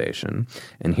Syndrome Foundation.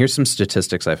 And here's some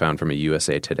statistics I found from a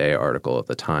USA Today article at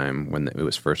the time when it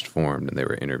was first formed and they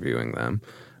were interviewing them.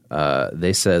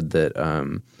 They said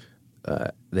that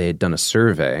they had done a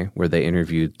survey where they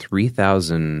interviewed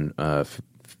 3,000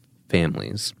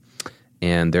 families.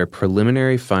 And their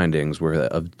preliminary findings were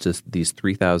that of just these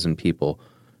 3,000 people,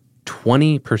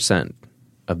 20%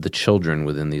 of the children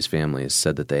within these families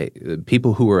said that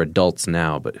people who are adults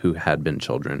now but who had been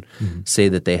children say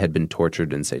that they had been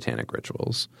tortured in satanic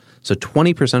rituals. So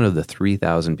 20% of the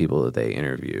 3,000 people that they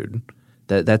interviewed,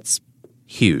 that's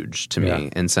huge to me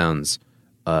and sounds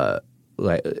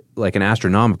like an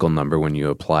astronomical number when you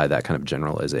apply that kind of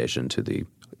generalization to the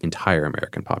entire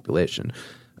American population.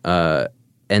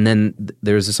 And then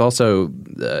there's this also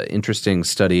interesting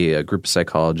study, a group of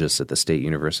psychologists at the State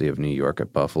University of New York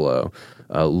at Buffalo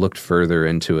looked further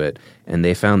into it, and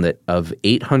they found that of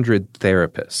 800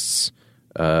 therapists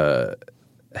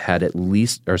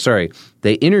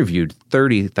they interviewed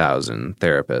 30,000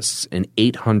 therapists, and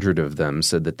 800 of them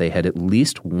said that they had at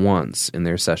least once in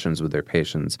their sessions with their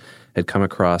patients had come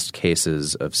across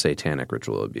cases of satanic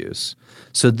ritual abuse.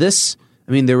 So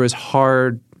there was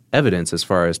hard evidence as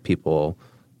far as people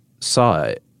saw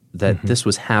it, that this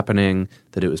was happening,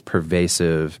 that it was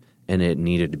pervasive, and it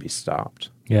needed to be stopped.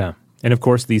 Yeah. And of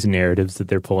course, these narratives that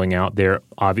they're pulling out, they're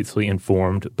obviously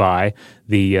informed by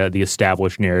the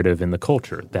established narrative in the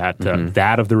culture, that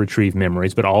that of the retrieved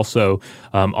memories, but also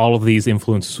all of these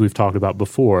influences we've talked about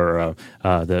before,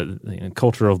 the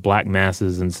culture of black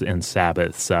masses and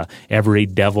Sabbaths, every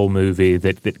devil movie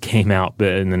that came out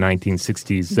in the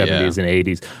 1960s, 70s, and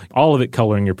 80s, all of it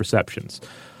coloring your perceptions.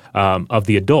 Of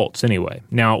the adults, anyway.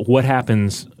 Now, what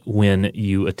happens when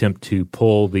you attempt to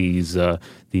pull these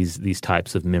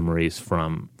types of memories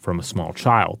from a small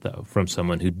child, though, from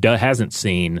someone who hasn't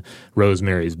seen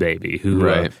Rosemary's Baby,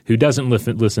 who doesn't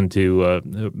listen to,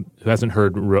 who hasn't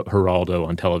heard Geraldo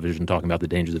on television talking about the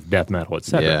dangers of death metal,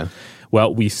 etc. Yeah.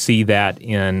 Well, we see that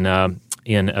in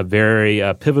a very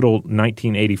pivotal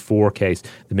 1984 case,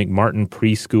 the McMartin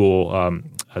preschool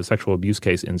sexual abuse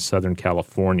case in Southern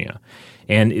California.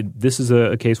 And this is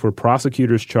a case where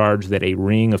prosecutors charged that a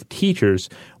ring of teachers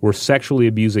were sexually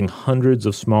abusing hundreds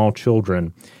of small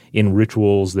children in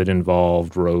rituals that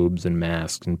involved robes and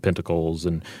masks and pentacles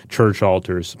and church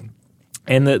altars.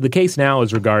 And the case now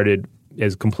is regarded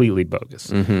as completely bogus.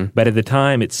 Mm-hmm. But at the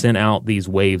time, it sent out these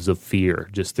waves of fear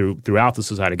just throughout the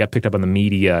society. It got picked up on the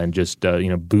media and just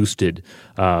boosted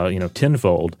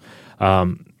tenfold.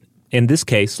 In this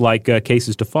case, like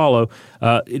cases to follow,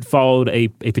 it followed a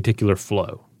particular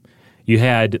flow. You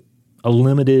had a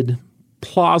limited,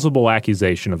 plausible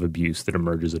accusation of abuse that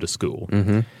emerges at a school.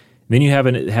 Mm-hmm. Then you have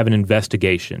an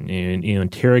investigation. You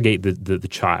interrogate the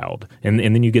child, and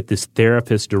then you get this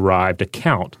therapist-derived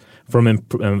account from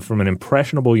an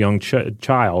impressionable young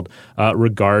child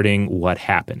regarding what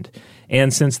happened.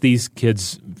 And since these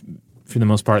kids, for the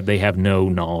most part, they have no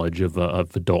knowledge of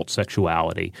adult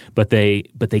sexuality, but they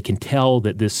can tell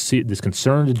that this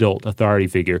concerned adult authority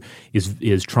figure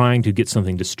is trying to get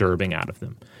something disturbing out of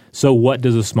them. So what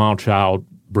does a small child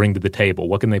bring to the table?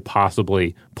 What can they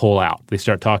possibly pull out? They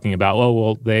start talking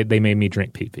about, they made me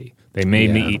drink pee-pee. They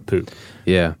made me eat poop.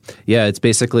 Yeah. Yeah, it's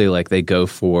basically like they go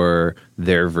for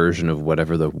their version of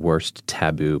whatever the worst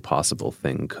taboo possible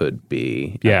thing could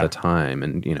be at the time.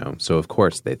 And, so of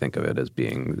course they think of it as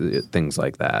being things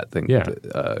like that.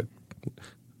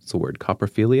 What's the word?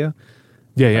 Coprophilia?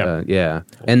 Yeah.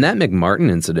 And that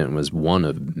McMartin incident was one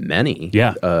of many.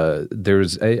 Yeah.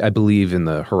 There's, I believe in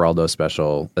the Geraldo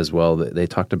special as well, that they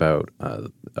talked about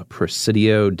a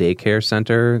Presidio daycare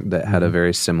center that had a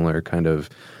very similar kind of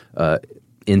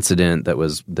incident that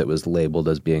was labeled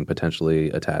as being potentially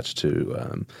attached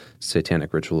to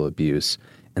satanic ritual abuse.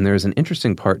 And there's an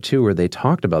interesting part, too, where they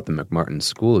talked about the McMartin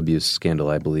school abuse scandal,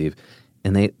 I believe,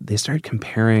 and they started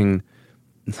comparing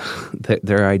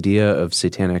their idea of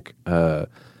satanic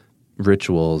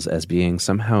rituals as being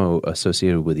somehow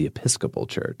associated with the Episcopal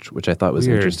Church, which I thought was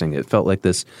interesting. It felt like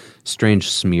this strange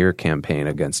smear campaign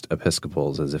against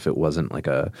Episcopals, as if it wasn't like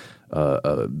a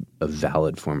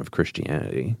valid form of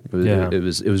Christianity. It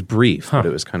was brief, but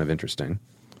it was kind of interesting.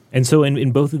 And so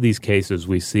in both of these cases,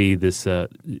 we see this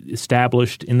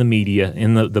established in the media,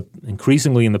 in the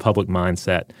increasingly in the public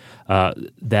mindset,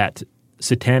 that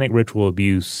satanic ritual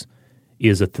abuse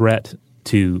is a threat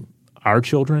to our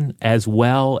children as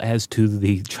well as to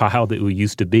the child that we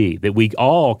used to be, that we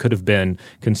all could have been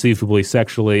conceivably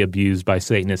sexually abused by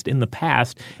Satanists in the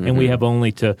past, and we have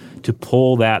only to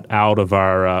pull that out of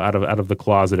our out of the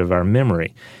closet of our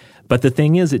memory. But the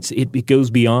thing is, it goes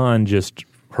beyond just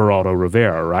Geraldo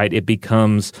Rivera, right? It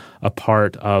becomes a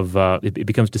part of it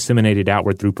becomes disseminated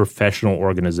outward through professional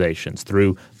organizations,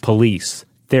 through police,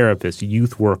 therapists,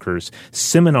 youth workers,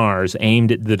 seminars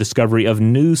aimed at the discovery of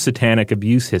new satanic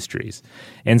abuse histories.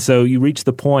 And so you reach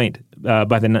the point by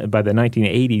the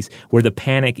 1980s where the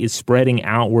panic is spreading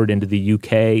outward into the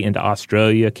UK, into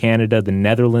Australia, Canada, the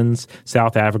Netherlands,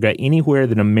 South Africa, anywhere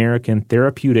that American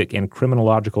therapeutic and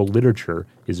criminological literature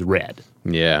is read.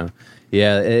 Yeah.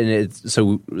 Yeah, and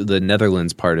so the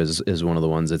Netherlands part is one of the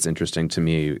ones that's interesting to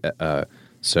me.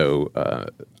 So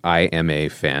I am a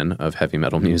fan of heavy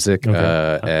metal music,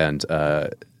 and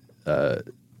the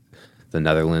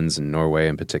Netherlands and Norway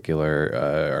in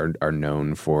particular are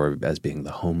known for as being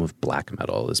the home of black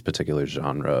metal, this particular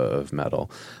genre of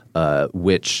metal,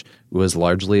 which was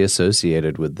largely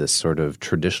associated with this sort of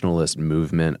traditionalist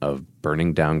movement of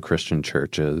burning down Christian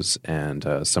churches, and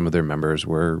some of their members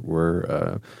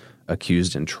were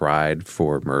accused and tried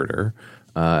for murder,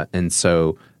 and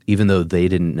so. Even though they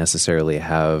didn't necessarily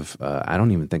have, I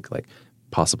don't even think like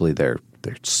possibly their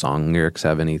song lyrics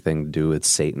have anything to do with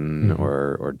Satan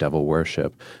or devil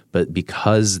worship, but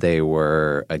because they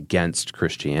were against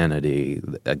Christianity,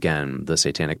 again, the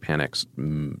satanic panic's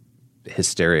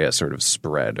hysteria sort of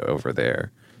spread over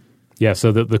there. Yeah,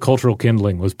 so the cultural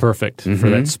kindling was perfect for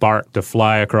that spark to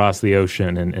fly across the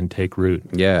ocean and take root.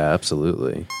 Yeah,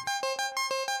 absolutely.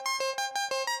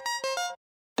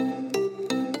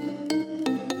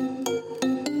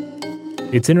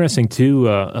 It's interesting, too,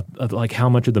 like how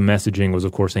much of the messaging was,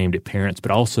 of course, aimed at parents,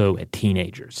 but also at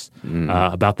teenagers,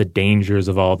 about the dangers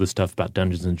of all this stuff about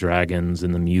Dungeons and Dragons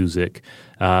and the music.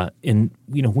 And,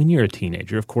 when you're a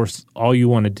teenager, of course, all you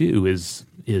want to do is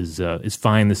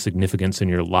find the significance in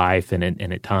your life and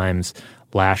at times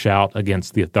lash out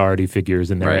against the authority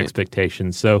figures and their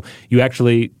expectations. So you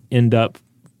actually end up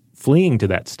fleeing to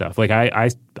that stuff. Like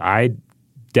I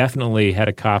definitely had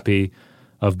a copy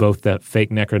of both the fake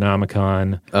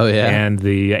Necronomicon and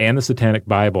the Satanic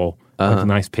Bible, like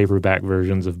nice paperback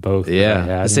versions of both.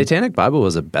 Yeah, the Satanic Bible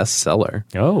was a bestseller.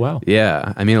 Oh, wow.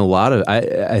 Yeah, I mean,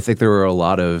 I think there were a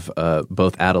lot of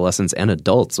both adolescents and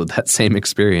adults with that same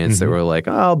experience that were like,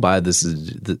 oh, I'll buy this.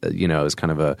 It's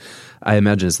kind of I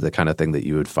imagine it's the kind of thing that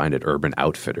you would find at Urban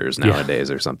Outfitters nowadays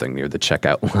or something near the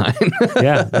checkout line.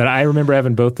 Yeah, but I remember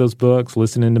having both those books,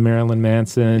 listening to Marilyn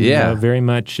Manson. Yeah, very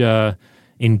much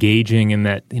engaging in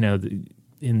that.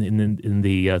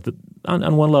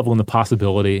 On one level, in the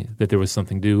possibility that there was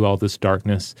something to all this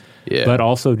darkness, but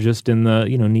also just in the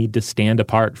need to stand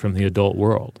apart from the adult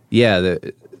world. Yeah,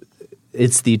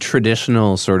 it's the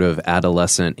traditional sort of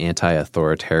adolescent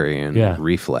anti-authoritarian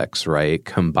reflex, right?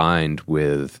 Combined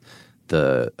with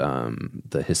the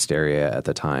hysteria at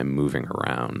the time moving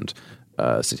around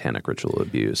satanic ritual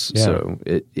abuse. Yeah. So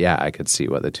I could see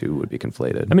why the two would be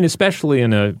conflated. I mean, especially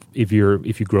if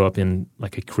you grow up in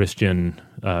like a Christian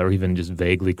or even just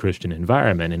vaguely Christian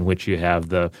environment in which you have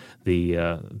the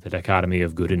dichotomy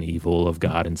of good and evil, of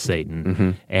God and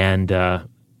Satan, and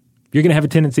you're going to have a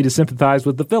tendency to sympathize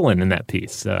with the villain in that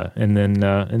piece, and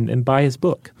then buy his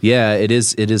book. Yeah, it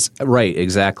is right,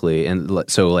 exactly. And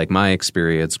so, like, my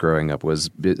experience growing up was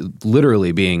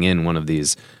literally being in one of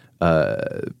these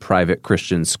private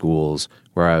Christian schools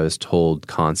where I was told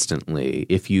constantly,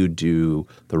 if you do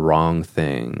the wrong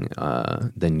thing,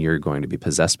 then you're going to be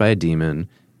possessed by a demon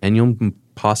and you'll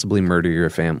possibly murder your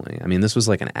family. I mean, this was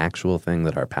like an actual thing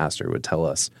that our pastor would tell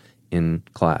us in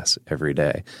class every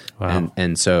day. Wow.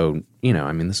 And so,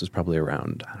 I mean, this was probably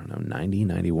around, 90,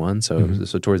 91, so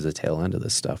towards the tail end of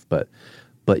this stuff. But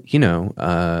they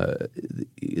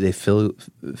fill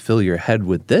your head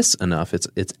with this enough. It's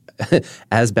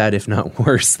as bad, if not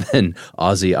worse, than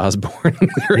Ozzy Osbourne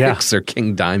lyrics or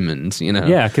King Diamond.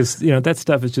 Yeah, because that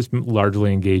stuff is just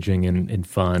largely engaging in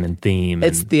fun and theme.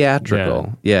 It's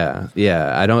theatrical. Yeah.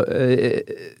 I don't.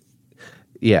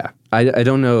 I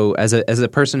don't know. As a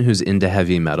person who's into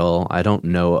heavy metal, I don't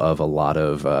know of a lot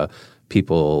of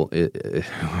people who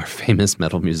are famous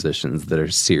metal musicians that are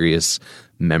serious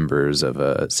members of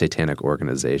a satanic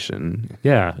organization.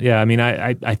 Yeah. I mean,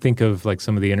 I think of like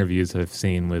some of the interviews I've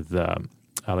seen with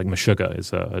like Meshuggah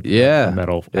is a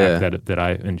metal act that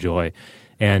I enjoy,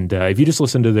 and if you just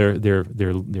listen to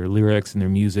their lyrics and their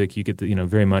music, you get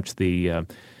very much the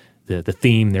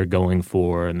theme they're going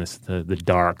for, and the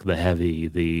dark, the heavy,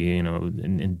 the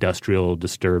industrial,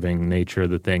 disturbing nature of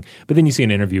the thing. But then you see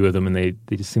an interview with them, and they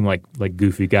just seem like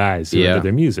goofy guys who into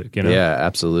their music. Yeah,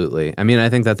 absolutely. I mean, I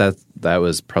think that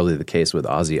was probably the case with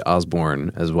Ozzy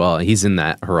Osbourne as well. He's in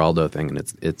that Geraldo thing, and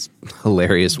it's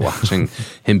hilarious watching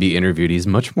him be interviewed. He's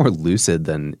much more lucid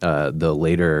than the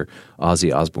later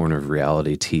Ozzy Osbourne of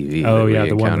reality TV that we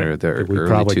encountered the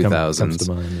early 2000s. Comes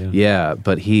to mind, yeah,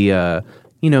 but he.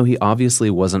 He obviously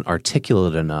wasn't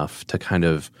articulate enough to kind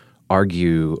of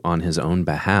argue on his own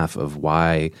behalf of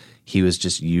why he was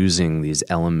just using these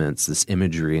elements, this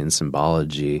imagery and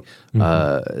symbology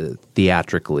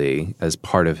theatrically as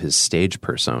part of his stage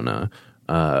persona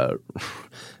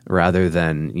rather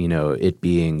than, it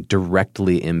being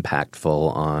directly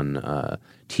impactful on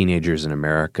teenagers in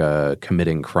America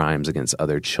committing crimes against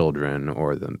other children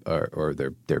or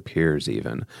their peers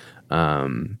even.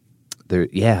 There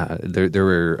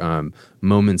were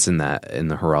moments in the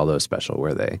Geraldo special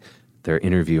where they're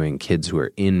interviewing kids who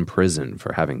are in prison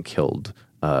for having killed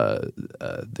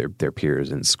their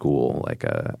peers in school. Like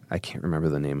I can't remember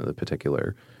the name of the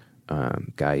particular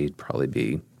guy. He'd probably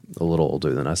be a little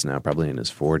older than us now, probably in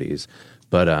his 40s.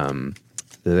 But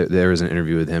there was an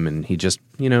interview with him, and he just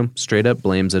straight up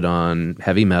blames it on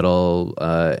heavy metal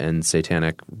and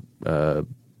satanic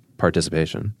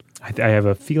participation. I have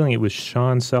a feeling it was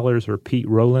Sean Sellers or Pete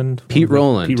Rowland. Pete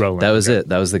Rowland. That was it.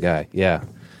 That was the guy. Yeah.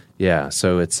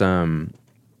 So it's I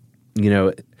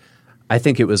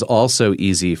think it was also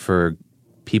easy for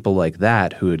people like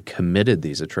that who had committed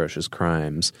these atrocious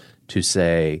crimes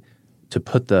to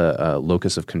put the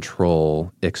locus of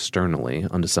control externally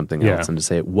onto something else and to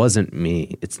say it wasn't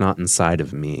me. It's not inside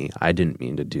of me. I didn't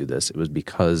mean to do this. It was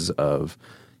because of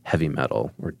heavy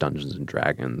metal or Dungeons and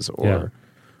Dragons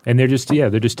And they're just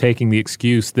taking the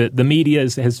excuse that the media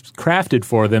has crafted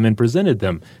for them and presented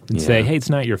them and say, hey, it's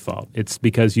not your fault. It's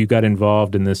because you got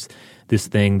involved in this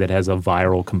thing that has a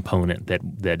viral component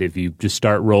that if you just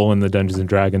start rolling the Dungeons and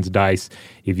Dragons dice,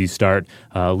 if you start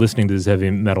listening to this heavy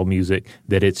metal music,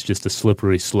 that it's just a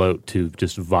slippery slope to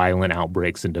just violent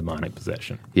outbreaks and demonic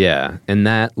possession. Yeah, and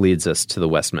that leads us to the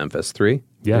West Memphis Three.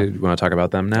 Yeah. You want to talk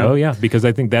about them now? Oh, yeah, because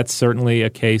I think that's certainly a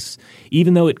case,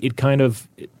 even though it kind of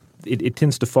it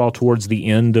tends to fall towards the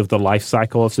end of the life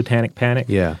cycle of Satanic Panic.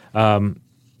 Yeah.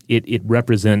 It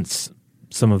represents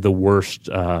some of the worst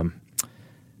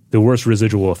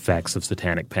residual effects of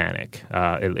Satanic Panic,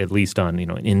 at least on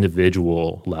an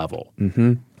individual level.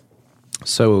 Mm-hmm.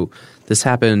 So this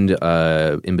happened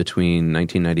in between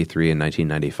 1993 and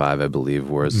 1995, I believe,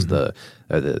 whereas the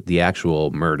actual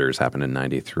murders happened in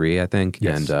 93, I think,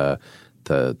 yes. And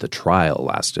the trial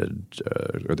lasted,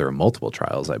 or there were multiple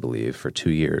trials, I believe, for 2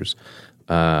 years.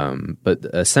 But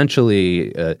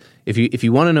essentially, if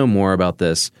you want to know more about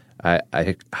this,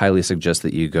 I highly suggest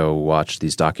that you go watch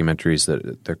these documentaries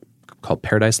that they're called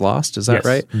Paradise Lost. Is that yes.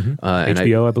 right? Mm-hmm.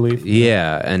 HBO, I believe.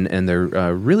 Yeah, and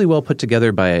they're really well put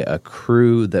together by a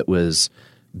crew that was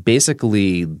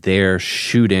basically there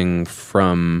shooting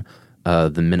from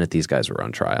the minute these guys were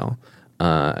on trial,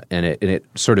 and it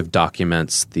sort of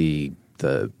documents the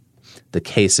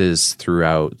cases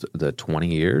throughout the 20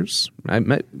 years. I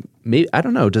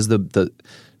don't know. Does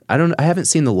I haven't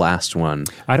seen the last one.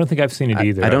 I don't think I've seen it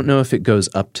either. I don't know if it goes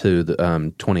up to the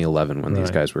 2011 when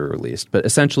these guys were released. But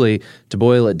essentially, to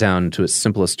boil it down to its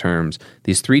simplest terms,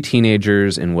 these 3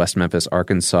 teenagers in West Memphis,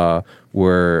 Arkansas,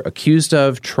 were accused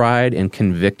of, tried, and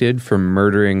convicted for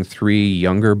murdering 3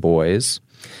 younger boys.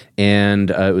 And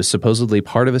it was supposedly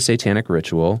part of a satanic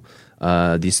ritual.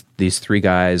 These 3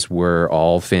 guys were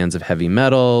all fans of heavy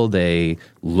metal. They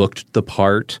looked the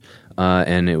part.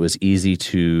 And it was easy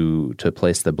to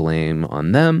place the blame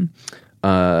on them.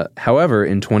 However,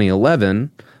 in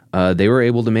 2011, they were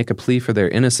able to make a plea for their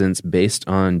innocence based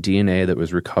on DNA that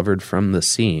was recovered from the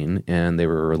scene, and they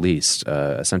were released.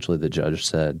 Essentially, the judge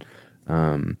said,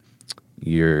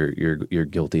 "You're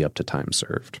guilty up to time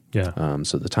served." Yeah.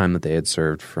 So the time that they had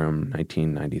served from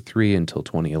 1993 until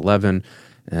 2011,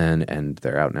 and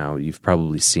they're out now. You've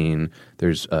probably seen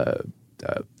there's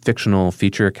fictional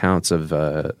feature accounts of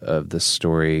this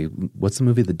story. What's the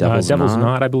movie? The Devil's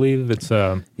Knot, I believe. It's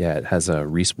it has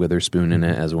Reese Witherspoon in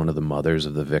it as one of the mothers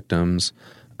of the victims,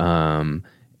 and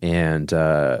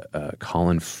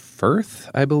Colin Firth,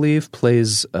 I believe,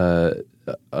 plays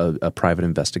a private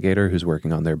investigator who's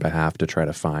working on their behalf to try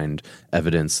to find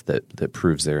evidence that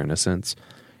proves their innocence.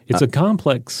 It's a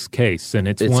complex case, and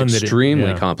it's one that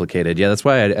extremely complicated. Yeah, that's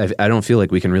why I don't feel like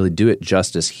we can really do it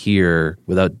justice here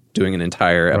without doing an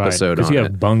entire episode on it. Because you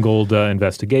have bungled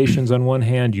investigations on one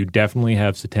hand. You definitely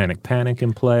have Satanic Panic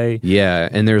in play. Yeah,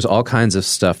 and there's all kinds of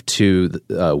stuff too,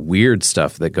 weird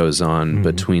stuff that goes on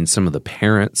between some of the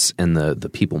parents and the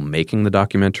people making the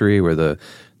documentary, where the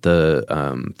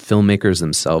filmmakers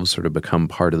themselves sort of become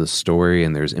part of the story,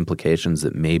 and there's implications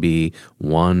that maybe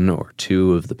 1 or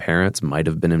 2 of the parents might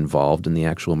have been involved in the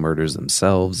actual murders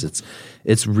themselves.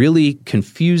 It's really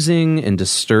confusing and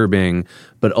disturbing,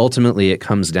 but ultimately it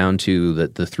comes down to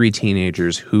that the 3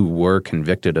 teenagers who were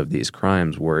convicted of these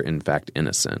crimes were in fact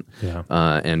innocent,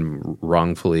 and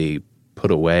wrongfully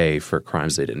put away for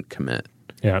crimes they didn't commit.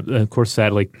 Yeah, of course,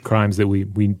 sadly, crimes that we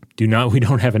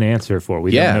don't have an answer for.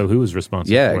 We don't know who was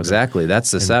responsible for them. Yeah, exactly.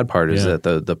 That's the sad part is that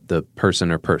the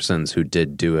person or persons who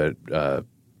did do it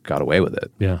got away with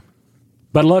it. Yeah.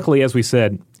 But luckily, as we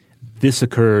said, this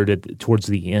occurred towards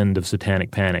the end of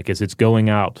Satanic Panic, as it's going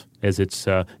out, as it's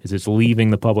leaving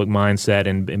the public mindset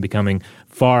and becoming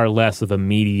far less of a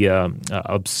media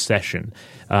obsession.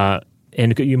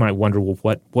 And you might wonder, well,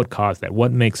 what caused that?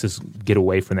 What makes us get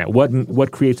away from that?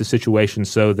 What creates a situation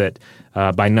so that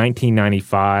by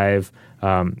 1995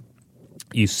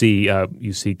 you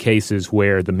see cases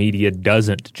where the media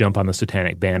doesn't jump on the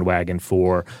satanic bandwagon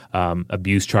for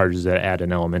abuse charges at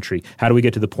an elementary? How do we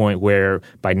get to the point where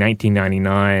by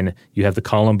 1999 you have the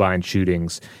Columbine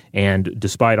shootings, and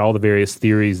despite all the various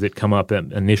theories that come up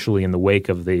initially in the wake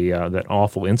of that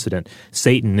awful incident,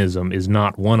 Satanism is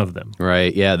not one of them?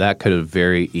 Right. Yeah, that could have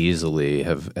very easily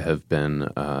have been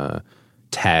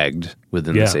tagged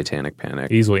within the Satanic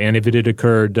Panic. Easily. And if it had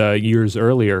occurred years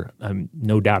earlier,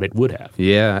 no doubt it would have.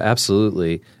 Yeah,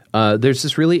 absolutely. There's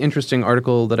this really interesting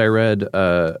article that I read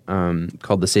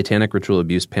called The Satanic Ritual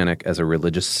Abuse Panic as a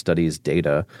Religious Studies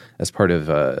Data, as part of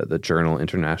the journal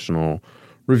International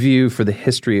Review for the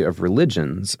History of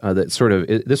Religions. This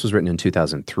was written in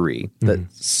 2003,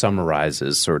 that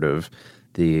summarizes sort of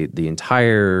the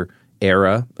entire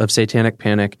era of Satanic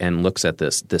Panic and looks at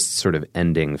this sort of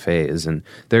ending phase. And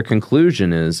their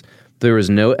conclusion is there was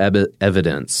no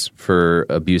evidence for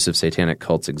abusive satanic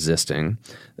cults existing.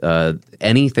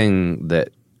 Anything that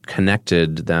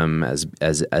connected them as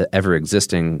ever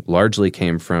existing largely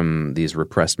came from these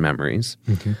repressed memories,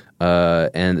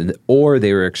 or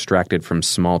they were extracted from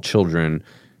small children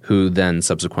who then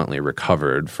subsequently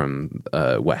recovered from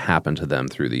what happened to them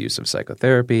through the use of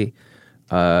psychotherapy.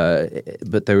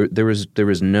 But there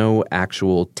was no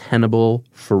actual tenable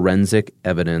forensic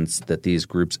evidence that these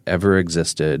groups ever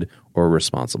existed or were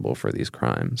responsible for these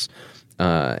crimes.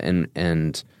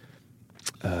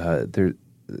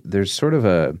 There's sort of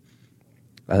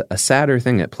a sadder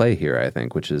thing at play here, I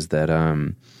think, which is that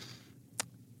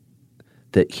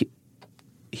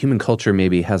human culture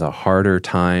maybe has a harder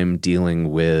time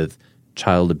dealing with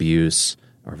child abuse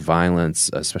or violence,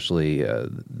 especially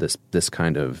this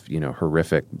kind of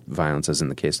horrific violence, as in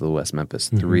the case of the West Memphis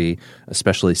Three,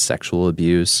 especially sexual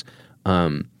abuse,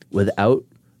 without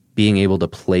being able to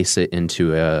place it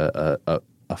into a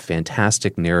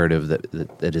fantastic narrative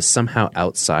that is somehow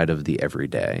outside of the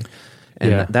everyday.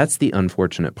 And that's the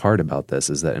unfortunate part about this,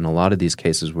 is that in a lot of these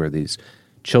cases where these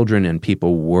children and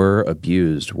people were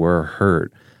abused, were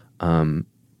hurt,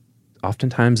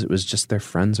 oftentimes it was just their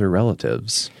friends or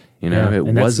relatives.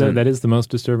 It wasn't. That is the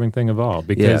most disturbing thing of all,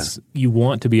 because you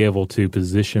want to be able to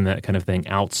position that kind of thing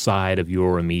outside of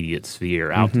your immediate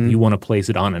sphere. You want to place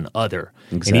it on an other.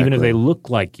 Exactly. And even if they look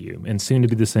like you and soon to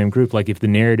be the same group, like if the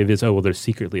narrative is, oh, well, they're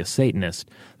secretly a Satanist,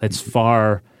 that's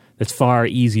far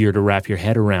easier to wrap your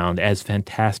head around, as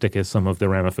fantastic as some of the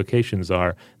ramifications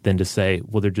are, than to say,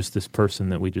 well, they're just this person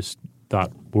that we just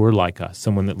thought were like us,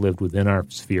 someone that lived within our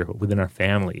sphere, within our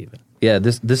family even. Yeah,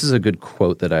 this is a good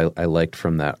quote that I liked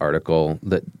from that article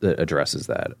that addresses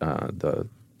that.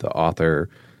 The author,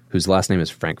 whose last name is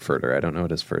Frankfurter, I don't know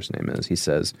what his first name is, he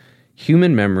says,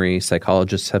 "Human memory,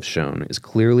 psychologists have shown, is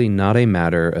clearly not a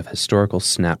matter of historical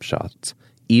snapshots,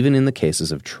 even in the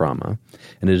cases of trauma,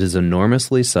 and it is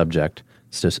enormously subject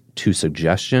to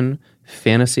suggestion,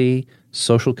 fantasy,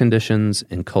 social conditions,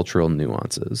 and cultural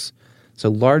nuances." So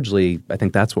largely, I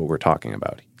think that's what we're talking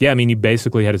about. Yeah, I mean, you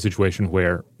basically had a situation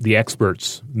where the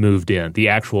experts moved in, the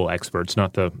actual experts,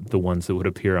 not the ones that would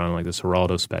appear on like the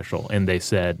Geraldo special, and they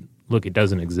said, look, it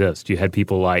doesn't exist. You had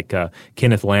people like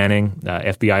Kenneth Lanning,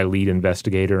 FBI lead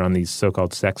investigator on these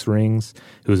so-called sex rings,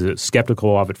 who was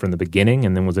skeptical of it from the beginning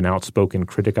and then was an outspoken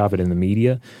critic of it in the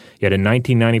media. You had a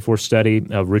 1994 study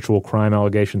of ritual crime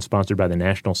allegations sponsored by the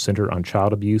National Center on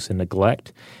Child Abuse and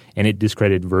Neglect, and it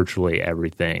discredited virtually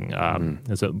everything.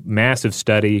 It's a massive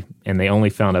study, and they only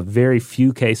found a very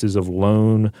few cases of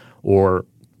lone or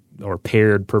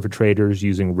paired perpetrators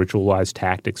using ritualized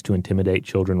tactics to intimidate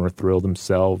children or thrill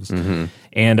themselves.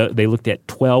 And they looked at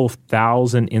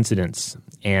 12,000 incidents,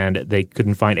 and they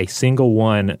couldn't find a single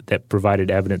one that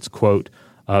provided evidence, quote,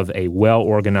 of a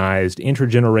well-organized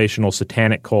intergenerational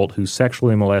satanic cult who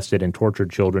sexually molested and tortured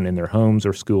children in their homes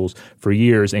or schools for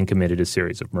years and committed a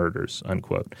series of murders,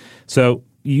 unquote. So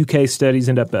UK studies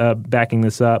end up backing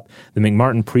this up. The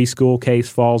McMartin preschool case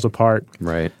falls apart.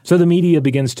 Right. So the media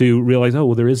begins to realize, oh,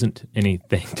 well, there isn't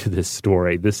anything to this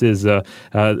story. This is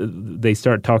they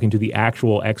start talking to the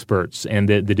actual experts, and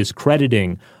the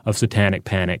discrediting of Satanic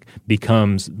Panic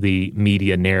becomes the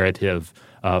media narrative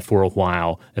for a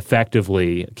while,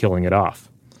 effectively killing it off,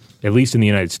 at least in the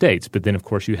United States. But then, of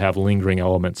course, you have lingering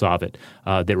elements of it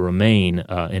that remain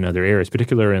in other areas,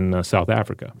 particularly in South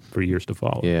Africa, for years to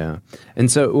follow. Yeah.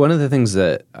 And so one of the things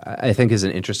that I think is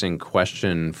an interesting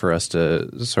question for us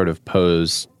to sort of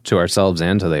pose to ourselves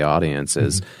and to the audience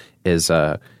is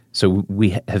so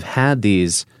we have had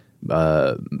these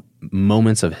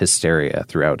moments of hysteria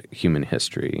throughout human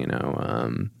history,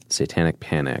 Satanic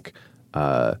Panic.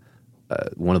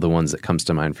 One of the ones that comes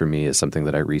to mind for me is something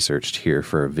that I researched here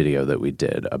for a video that we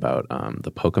did about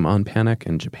the Pokemon panic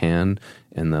in Japan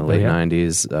in the late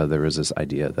 90s. There was this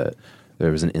idea that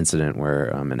there was an incident where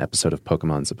an episode of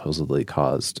Pokemon supposedly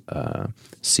caused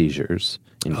seizures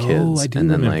in kids. Oh, I do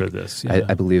remember this. Yeah.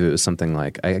 I believe it was something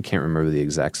like, I can't remember the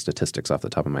exact statistics off the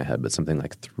top of my head, but something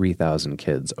like 3,000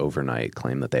 kids overnight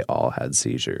claimed that they all had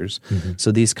seizures.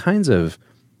 So these kinds of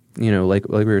like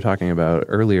we were talking about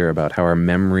earlier about how our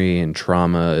memory and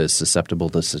trauma is susceptible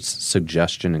to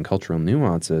suggestion and cultural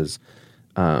nuances,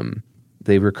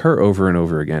 they recur over and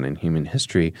over again in human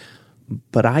history.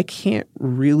 But I can't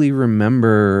really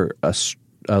remember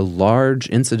a large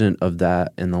incident of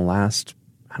that in the last,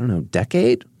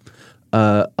 decade,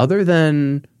 other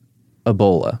than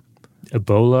Ebola.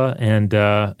 Ebola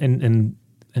and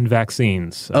and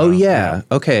vaccines.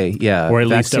 Okay, yeah. Or at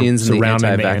least vaccines and the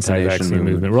surrounding the anti-vaccination anti-vaccine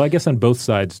movement. Well, I guess on both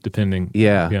sides, depending.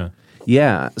 Yeah.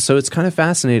 So it's kind of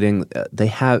fascinating. They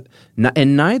have,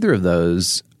 and neither of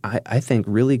those, I think,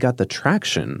 really got the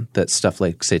traction that stuff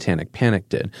like Satanic Panic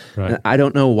did. Right. And I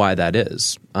don't know why that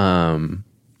is.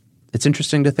 It's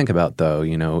interesting to think about, though.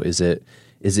 Is it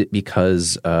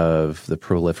because of the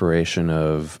proliferation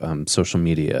of social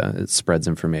media? It spreads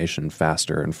information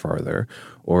faster and farther,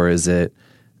 or is it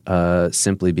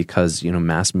simply because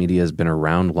mass media has been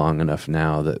around long enough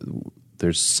now that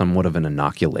there's somewhat of an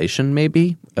inoculation,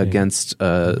 maybe, against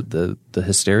the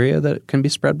hysteria that can be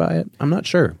spread by it? I'm not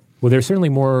sure. Well, there's certainly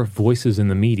more voices in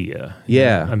the media.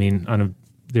 Yeah, I mean,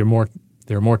 there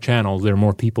are more channels. There are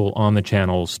more people on the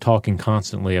channels talking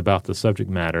constantly about the subject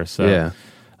matter. So,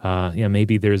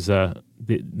 maybe there's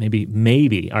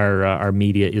maybe our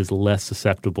media is less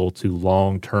susceptible to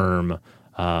long-term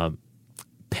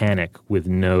panic with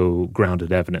no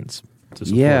grounded evidence to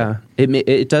support.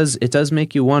 It does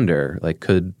make you wonder. Like,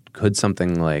 could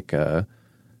something like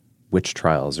witch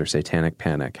trials or Satanic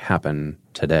Panic happen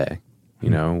today?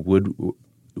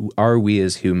 Are we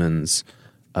as humans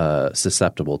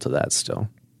susceptible to that still?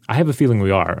 I have a feeling we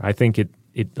are. I think a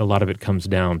lot of it comes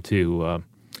down to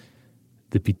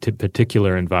the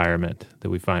particular environment that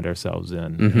we find ourselves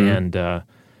in,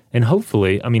 and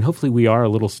hopefully we are a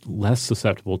little less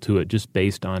susceptible to it just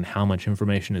based on how much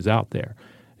information is out there.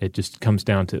 It just comes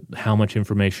down to how much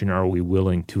information are we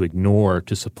willing to ignore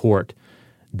to support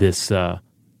this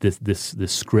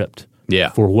script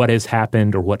for what has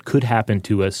happened or what could happen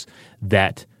to us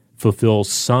that fulfills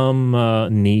some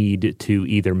need to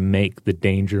either make the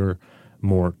danger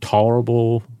more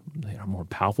tolerable, more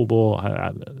palpable.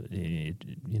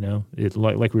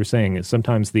 Like we were saying,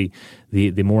 sometimes the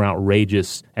more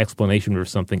outrageous explanation for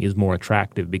something is more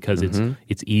attractive because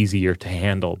it's easier to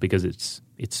handle because it's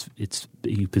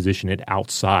you position it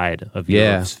outside of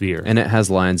your sphere, and it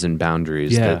has lines and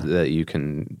boundaries that you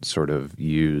can sort of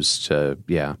use to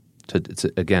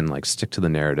again, like, stick to the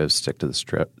narrative, stick to the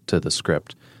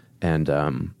script,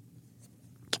 and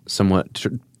somewhat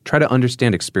try to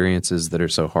understand experiences that are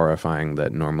so horrifying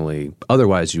that normally,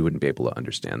 otherwise, you wouldn't be able to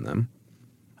understand them.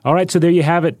 All right, so there you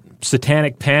have it,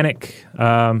 Satanic Panic.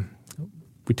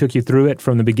 We took you through it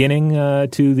from the beginning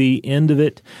to the end of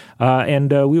it,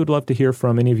 and we would love to hear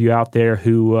from any of you out there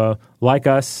who, like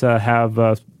us,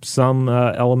 have some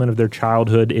element of their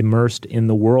childhood immersed in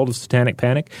the world of Satanic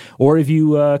Panic, or if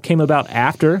you came about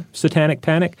after Satanic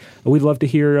Panic, we'd love to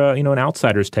hear an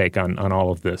outsider's take on all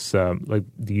of this. Like,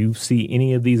 do you see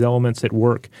any of these elements at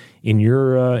work in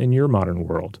your modern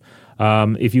world?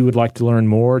 If you would like to learn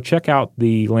more, check out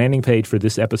the landing page for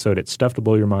this episode at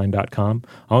stufftoblowyourmind.com.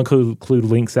 I'll include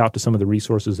links out to some of the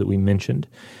resources that we mentioned.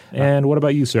 And what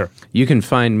about you, sir? You can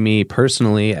find me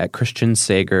personally at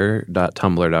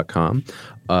christiansager.tumblr.com.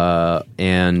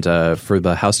 And for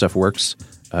the How Stuff Works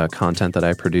content that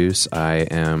I produce, I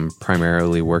am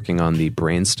primarily working on the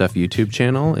Brain Stuff YouTube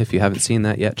channel. If you haven't seen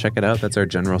that yet, check it out. That's our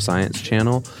general science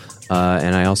channel.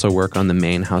 And I also work on the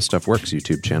main How Stuff Works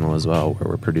YouTube channel as well, where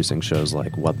we're producing shows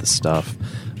like What the Stuff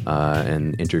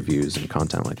and interviews and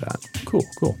content like that. Cool.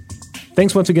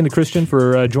 Thanks once again to Christian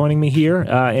for joining me here.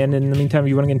 And in the meantime, if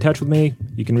you want to get in touch with me,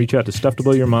 you can reach out to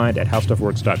stufftoblowyourmind at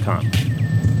howstuffworks.com.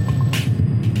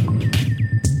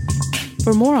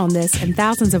 For more on this and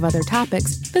thousands of other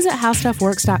topics, visit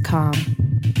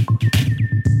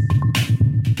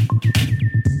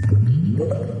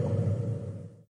howstuffworks.com.